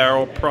single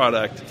barrel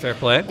product. Fair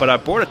play. But I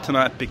bought it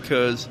tonight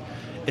because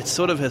it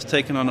sort of has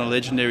taken on a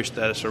legendary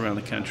status around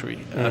the country.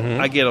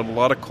 I get a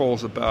lot of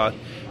calls about,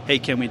 hey,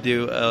 can we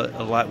do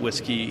a light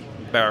whiskey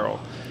barrel?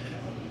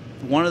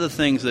 One of the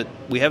things that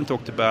we haven't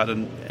talked about,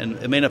 and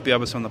it may not be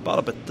obvious on the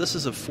bottle, but this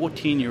is a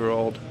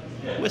 14-year-old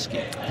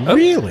whiskey.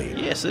 Really?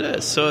 Yes, it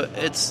is. So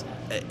it's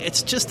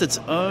just its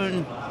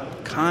own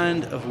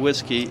kind of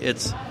whiskey.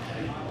 It's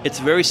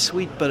very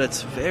sweet, but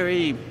it's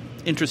very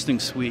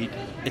interesting sweet.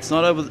 It's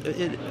not over.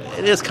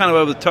 It is kind of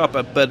over the top,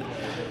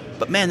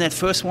 but man, that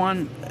first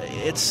one,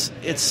 it's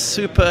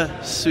super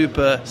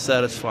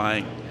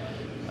satisfying,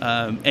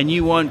 and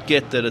you won't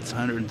get that it's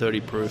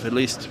 130 proof. At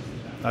least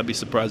I'd be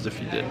surprised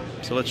if you did.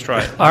 So let's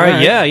try it. All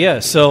right, yeah.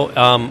 So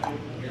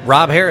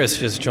Rob Harris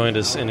just joined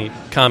us, and he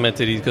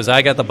commented, because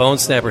I got the Bone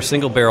Snapper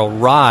single barrel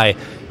rye,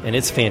 and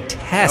it's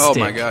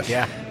fantastic. Oh my gosh!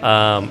 Yeah.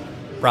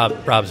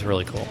 Rob's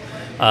really cool.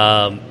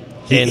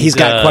 He's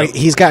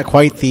got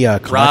quite the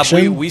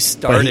collection. Rob, we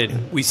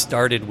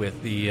started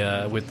with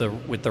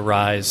the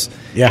rise,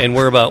 and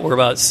we're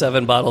about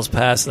 7 bottles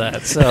past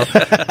that. So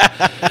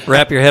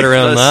wrap your head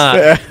around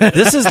that.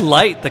 This is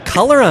light. The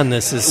color on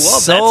this is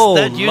that's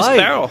that used light.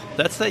 Barrel.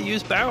 That's that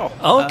used barrel.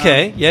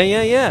 Okay,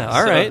 yeah.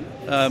 All right.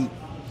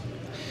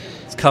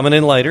 It's coming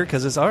in lighter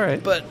because it's all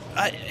right. But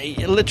I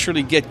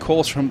literally get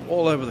calls from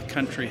all over the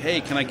country. Hey,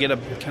 can I get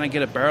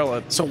a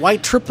barrel? So why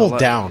triple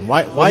down?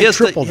 Why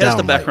triple down? Here's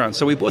the background.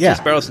 So we bought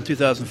these barrels in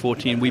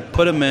 2014. We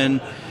put them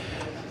in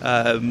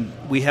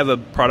We have a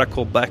product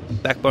called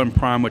Backbone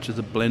Prime, which is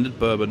a blended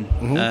bourbon,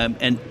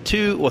 and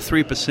 2 or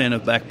 3%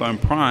 of Backbone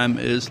Prime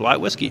is light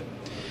whiskey,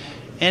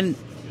 and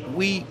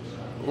we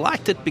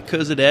liked it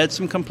because it added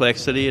some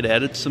complexity, it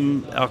added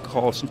some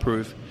alcohol, some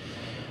proof.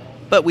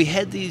 But we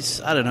had these,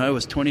 I don't know, it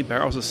was 20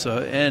 barrels or so,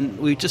 and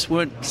we just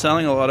weren't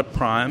selling a lot of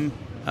Prime,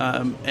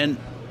 and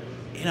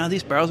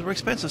these barrels were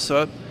expensive,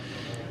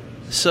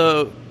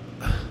 so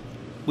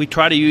we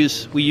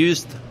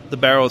used the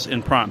barrels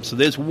in Prime. So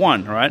there's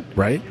 1, right?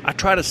 Right. I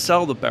try to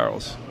sell the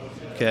barrels,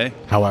 okay?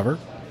 However?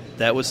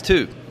 That was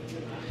 2.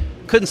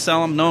 Couldn't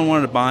sell them. No one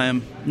wanted to buy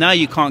them. Now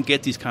you can't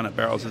get these kind of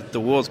barrels. The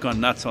world's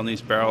gone nuts on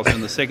these barrels in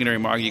the secondary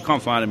market. You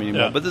can't find them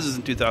anymore. But this is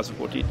in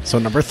 2014. So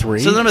number 3.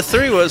 So number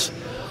 3 was,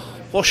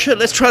 well, shit,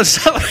 let's try to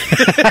sell it.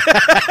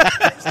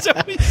 So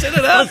we sent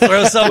it out.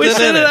 Throw something we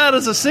sent in it out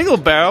as a single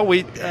barrel.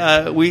 We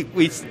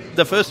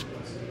the first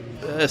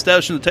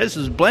establishing the taste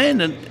was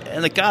blend,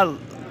 and the guy, a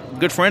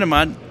good friend of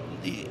mine,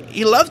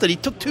 he loved it. He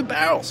took 2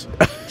 barrels.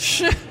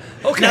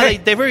 Okay.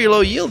 Now, they're very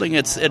low yielding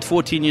at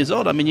 14 years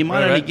old. I mean, you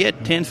might only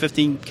get 10,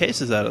 15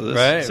 cases out of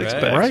this 6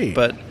 packs. Right.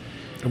 But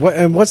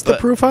what's the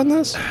proof on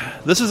this?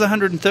 This is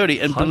 130,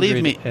 and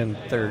believe me,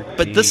 130.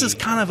 but this is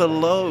kind of a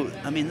low.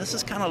 I mean, this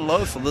is kind of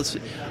low for this.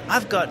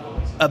 I've got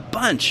a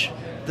bunch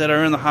that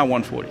are in the high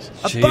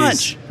 140s. A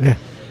bunch. Yeah.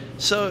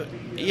 So,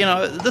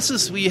 this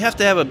is, you have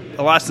to have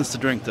a license to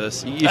drink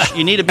this.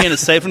 You need to be in a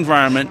safe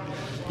environment.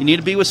 You need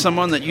to be with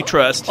someone that you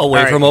trust.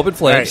 Away from open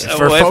flames.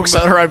 For folks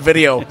that are on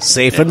video,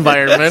 safe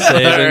environment.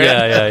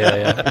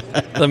 Yeah.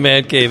 The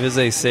man cave is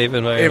a safe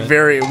environment.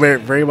 Very, very,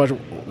 very much.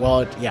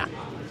 Well, yeah.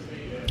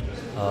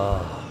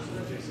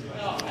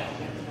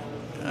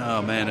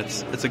 Oh man,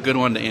 it's a good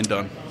one to end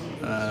on.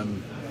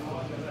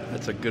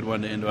 It's a good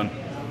one to end on.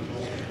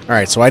 All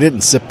right, so I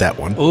didn't sip that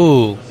one.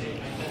 Ooh,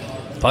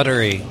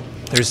 buttery.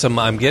 There's some.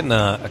 I'm getting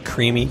a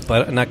creamy,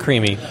 but not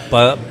creamy,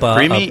 but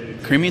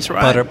creamy's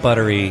right.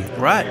 Buttery.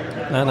 Right.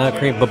 Not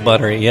creamy, but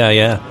buttery.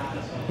 Yeah.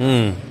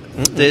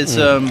 There's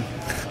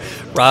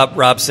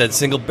Rob said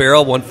single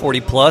barrel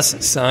 140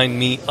 plus. Sign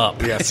me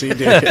up. Yes, he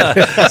did.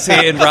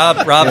 See, and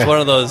Rob's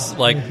one of those,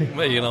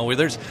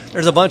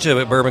 there's a bunch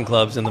of bourbon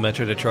clubs in the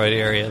Metro Detroit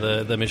area.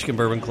 The Michigan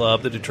Bourbon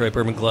Club, the Detroit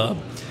Bourbon Club,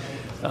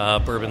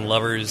 bourbon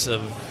lovers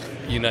of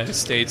United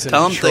States and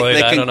Tell Detroit.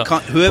 them I don't know.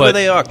 Whoever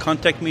they are,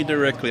 contact me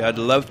directly. I'd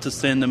love to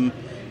send them,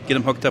 get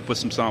them hooked up with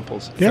some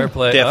samples. Yeah. Fair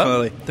play.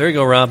 Definitely. There you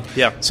go, Rob.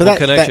 Yeah. So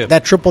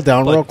that triple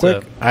down real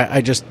quick.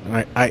 I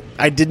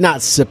did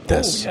not sip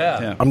this.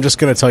 Yeah. I'm just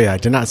going to tell you, I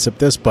did not sip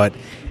this, but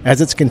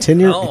as it's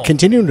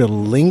continuing to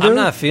linger, I'm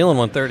not feeling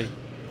 130.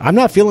 I'm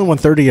not feeling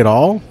 130 at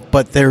all.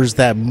 But there's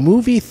that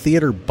movie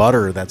theater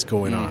butter that's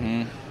going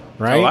on,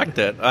 right? I like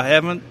that. I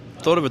haven't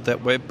thought of it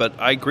that way, but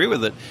I agree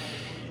with it.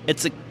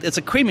 It's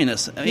a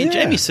creaminess. I mean,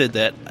 Jamie said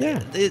that.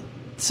 Yeah.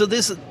 So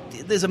there's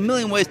a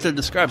million ways to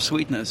describe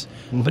sweetness,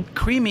 but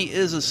creamy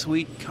is a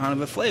sweet kind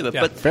of a flavor.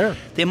 Yeah, but fair.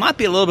 There might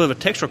be a little bit of a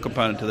textural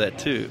component to that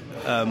too.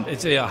 I'm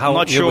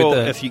not you're sure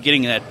with if you're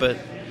getting that, but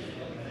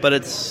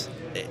it's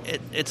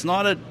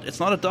not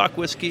a dark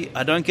whiskey.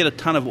 I don't get a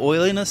ton of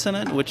oiliness in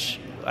it, which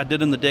I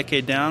did in the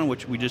Decade Down,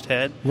 which we just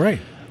had. Right.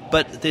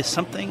 But there's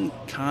something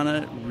kind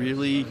of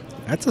really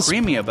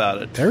creamy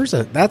about it.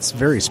 That's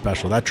very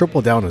special. That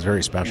triple down is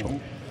very special.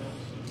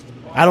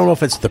 I don't know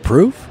if it's the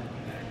proof,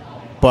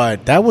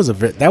 but that was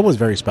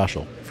very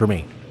special for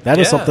me. That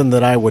is something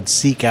that I would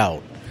seek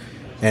out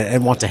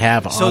and want to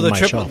have on my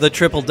shelf. The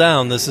triple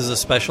down, this is a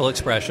special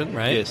expression,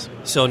 right? Yes.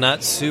 So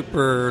not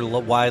super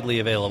widely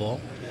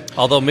available.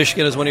 Although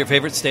Michigan is one of your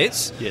favorite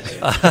states. Yes.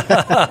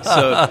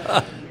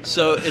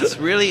 So it's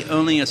really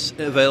only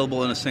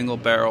available in a single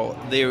barrel.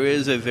 There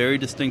is a very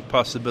distinct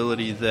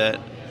possibility that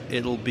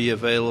it'll be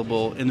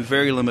available in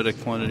very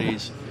limited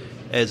quantities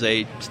as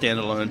a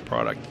standalone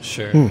product.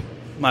 Sure.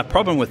 My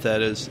problem with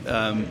that is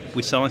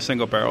we're selling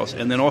single barrels,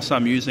 and then also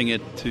I'm using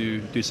it to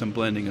do some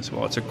blending as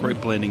well. It's a great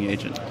blending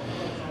agent.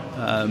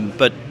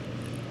 But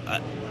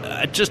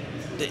I just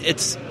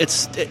it's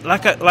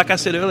like I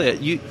said earlier.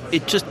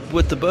 It just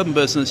with the bourbon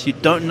business, you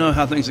don't know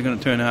how things are going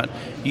to turn out.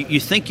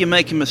 You think you're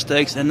making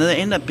mistakes, and they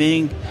end up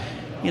being,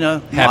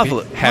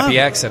 marvelous. Happy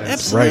accidents.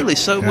 Absolutely. Right.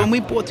 So when we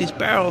bought these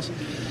barrels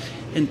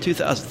in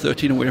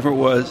 2013 or whatever it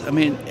was, I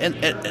mean,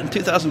 in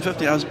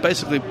 2015, I was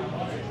basically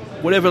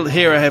whatever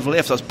hair I have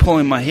left, I was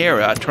pulling my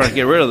hair out trying to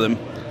get rid of them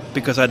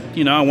because I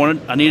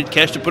needed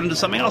cash to put into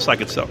something else I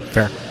could sell.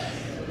 Fair.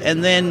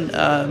 And then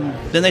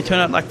they turn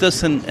out like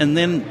this, and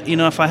then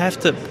if I have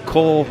to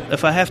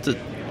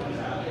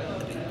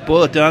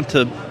boil it down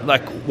to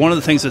like one of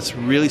the things that's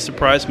really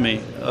surprised me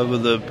over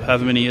the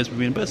however many years we've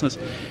been in business,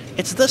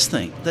 it's this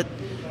thing.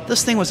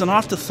 This thing was an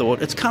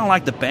afterthought. It's kind of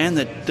like the band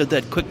that did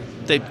that quick.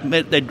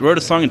 They wrote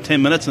a song in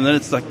 10 minutes, and then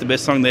it's like the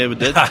best song they ever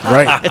did.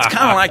 Right. It's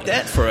kind of like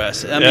that for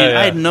us. I mean,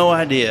 I had no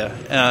idea.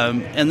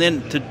 And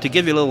then to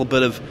give you a little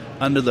bit of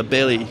under the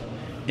belly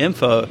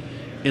info,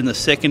 in the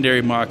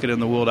secondary market in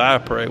the world I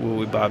operate, where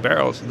we buy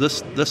barrels,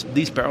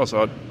 these barrels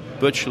are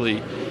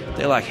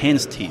they're like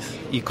hen's teeth.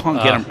 You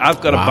can't get them.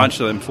 I've got a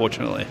bunch of them,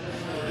 fortunately.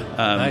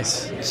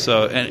 Nice.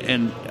 So,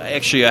 and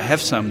actually, I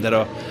have some that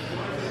are.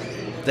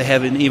 They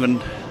haven't even.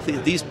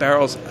 These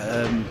barrels,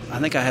 I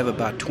think I have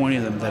about 20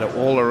 of them that are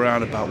all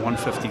around about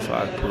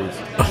 155 proof.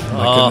 Oh,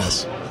 my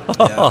goodness.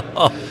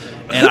 Yeah.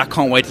 And I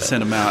can't wait to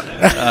send them out.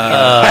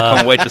 I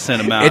can't wait to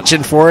send them out.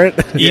 Itching for it?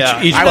 Yeah.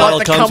 Each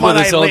bottle comes with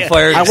its own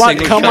fire. I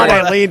want Come On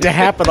Eileen to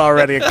happen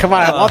already. Come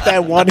on, I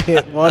want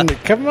that one.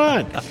 Come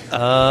on.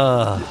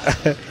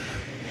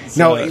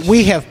 No,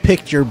 we have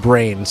picked your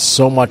brain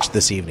so much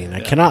this evening.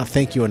 I cannot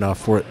thank you enough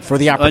for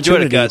the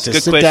opportunity to Good sit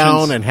questions.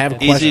 down and have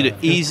questions.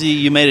 Easy.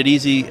 You made it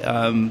easy.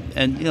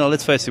 And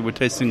let's face it, we're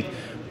tasting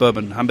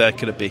bourbon. How bad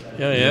could it be?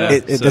 Yeah.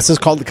 This is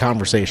called the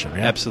conversation. Right?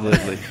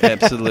 Absolutely.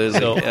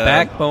 So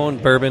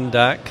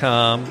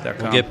backbonebourbon.com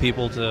will get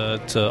people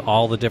to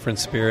all the different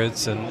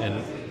spirits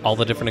and all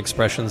the different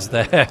expressions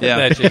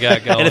that you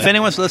got going. And if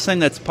anyone's listening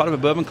that's part of a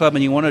bourbon club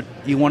and you want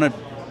to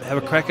have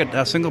a crack at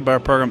our single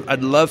barrel program,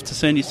 I'd love to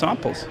send you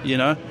samples.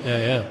 Yeah.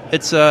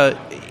 It's one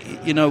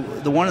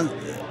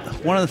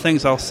of the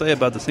things I'll say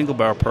about the single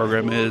barrel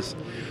program is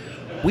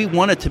we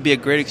want it to be a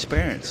great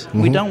experience.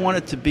 Mm-hmm. We don't want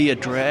it to be a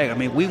drag. I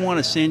mean, we want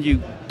to send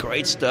you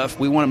great stuff.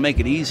 We want to make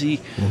it easy.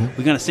 Mm-hmm.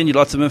 We're going to send you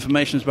lots of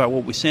information about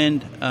what we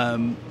send,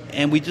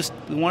 and we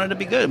want it to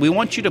be good. We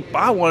want you to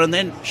buy one and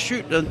then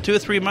shoot 2 or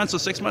 3 months or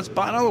 6 months,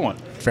 buy another one.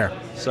 Fair.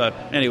 So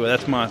anyway,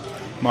 that's my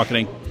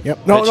marketing.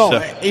 Yep. No.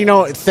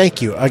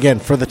 Thank you again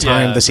for the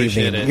time this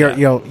evening.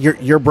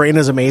 Your brain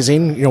is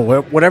amazing.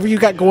 Whatever you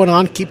got going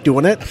on, keep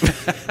doing it.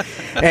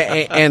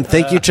 and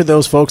thank you to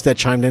those folks that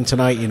chimed in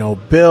tonight.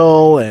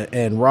 Bill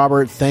and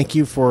Robert. Thank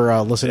you for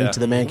listening to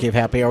the Man Cave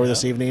Happy Hour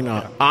this evening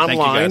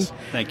online.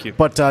 Thank you.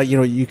 But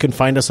you can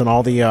find us on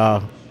all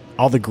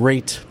the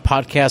great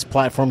podcast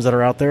platforms that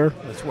are out there.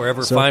 That's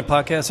wherever fine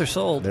podcasts are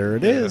sold. There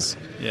it is.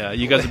 Yeah,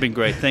 you guys have been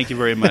great. Thank you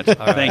very much.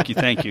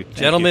 Thank you,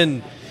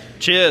 gentlemen.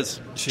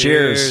 Cheers.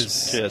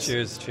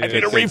 Cheers. I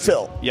need a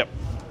refill. Yep.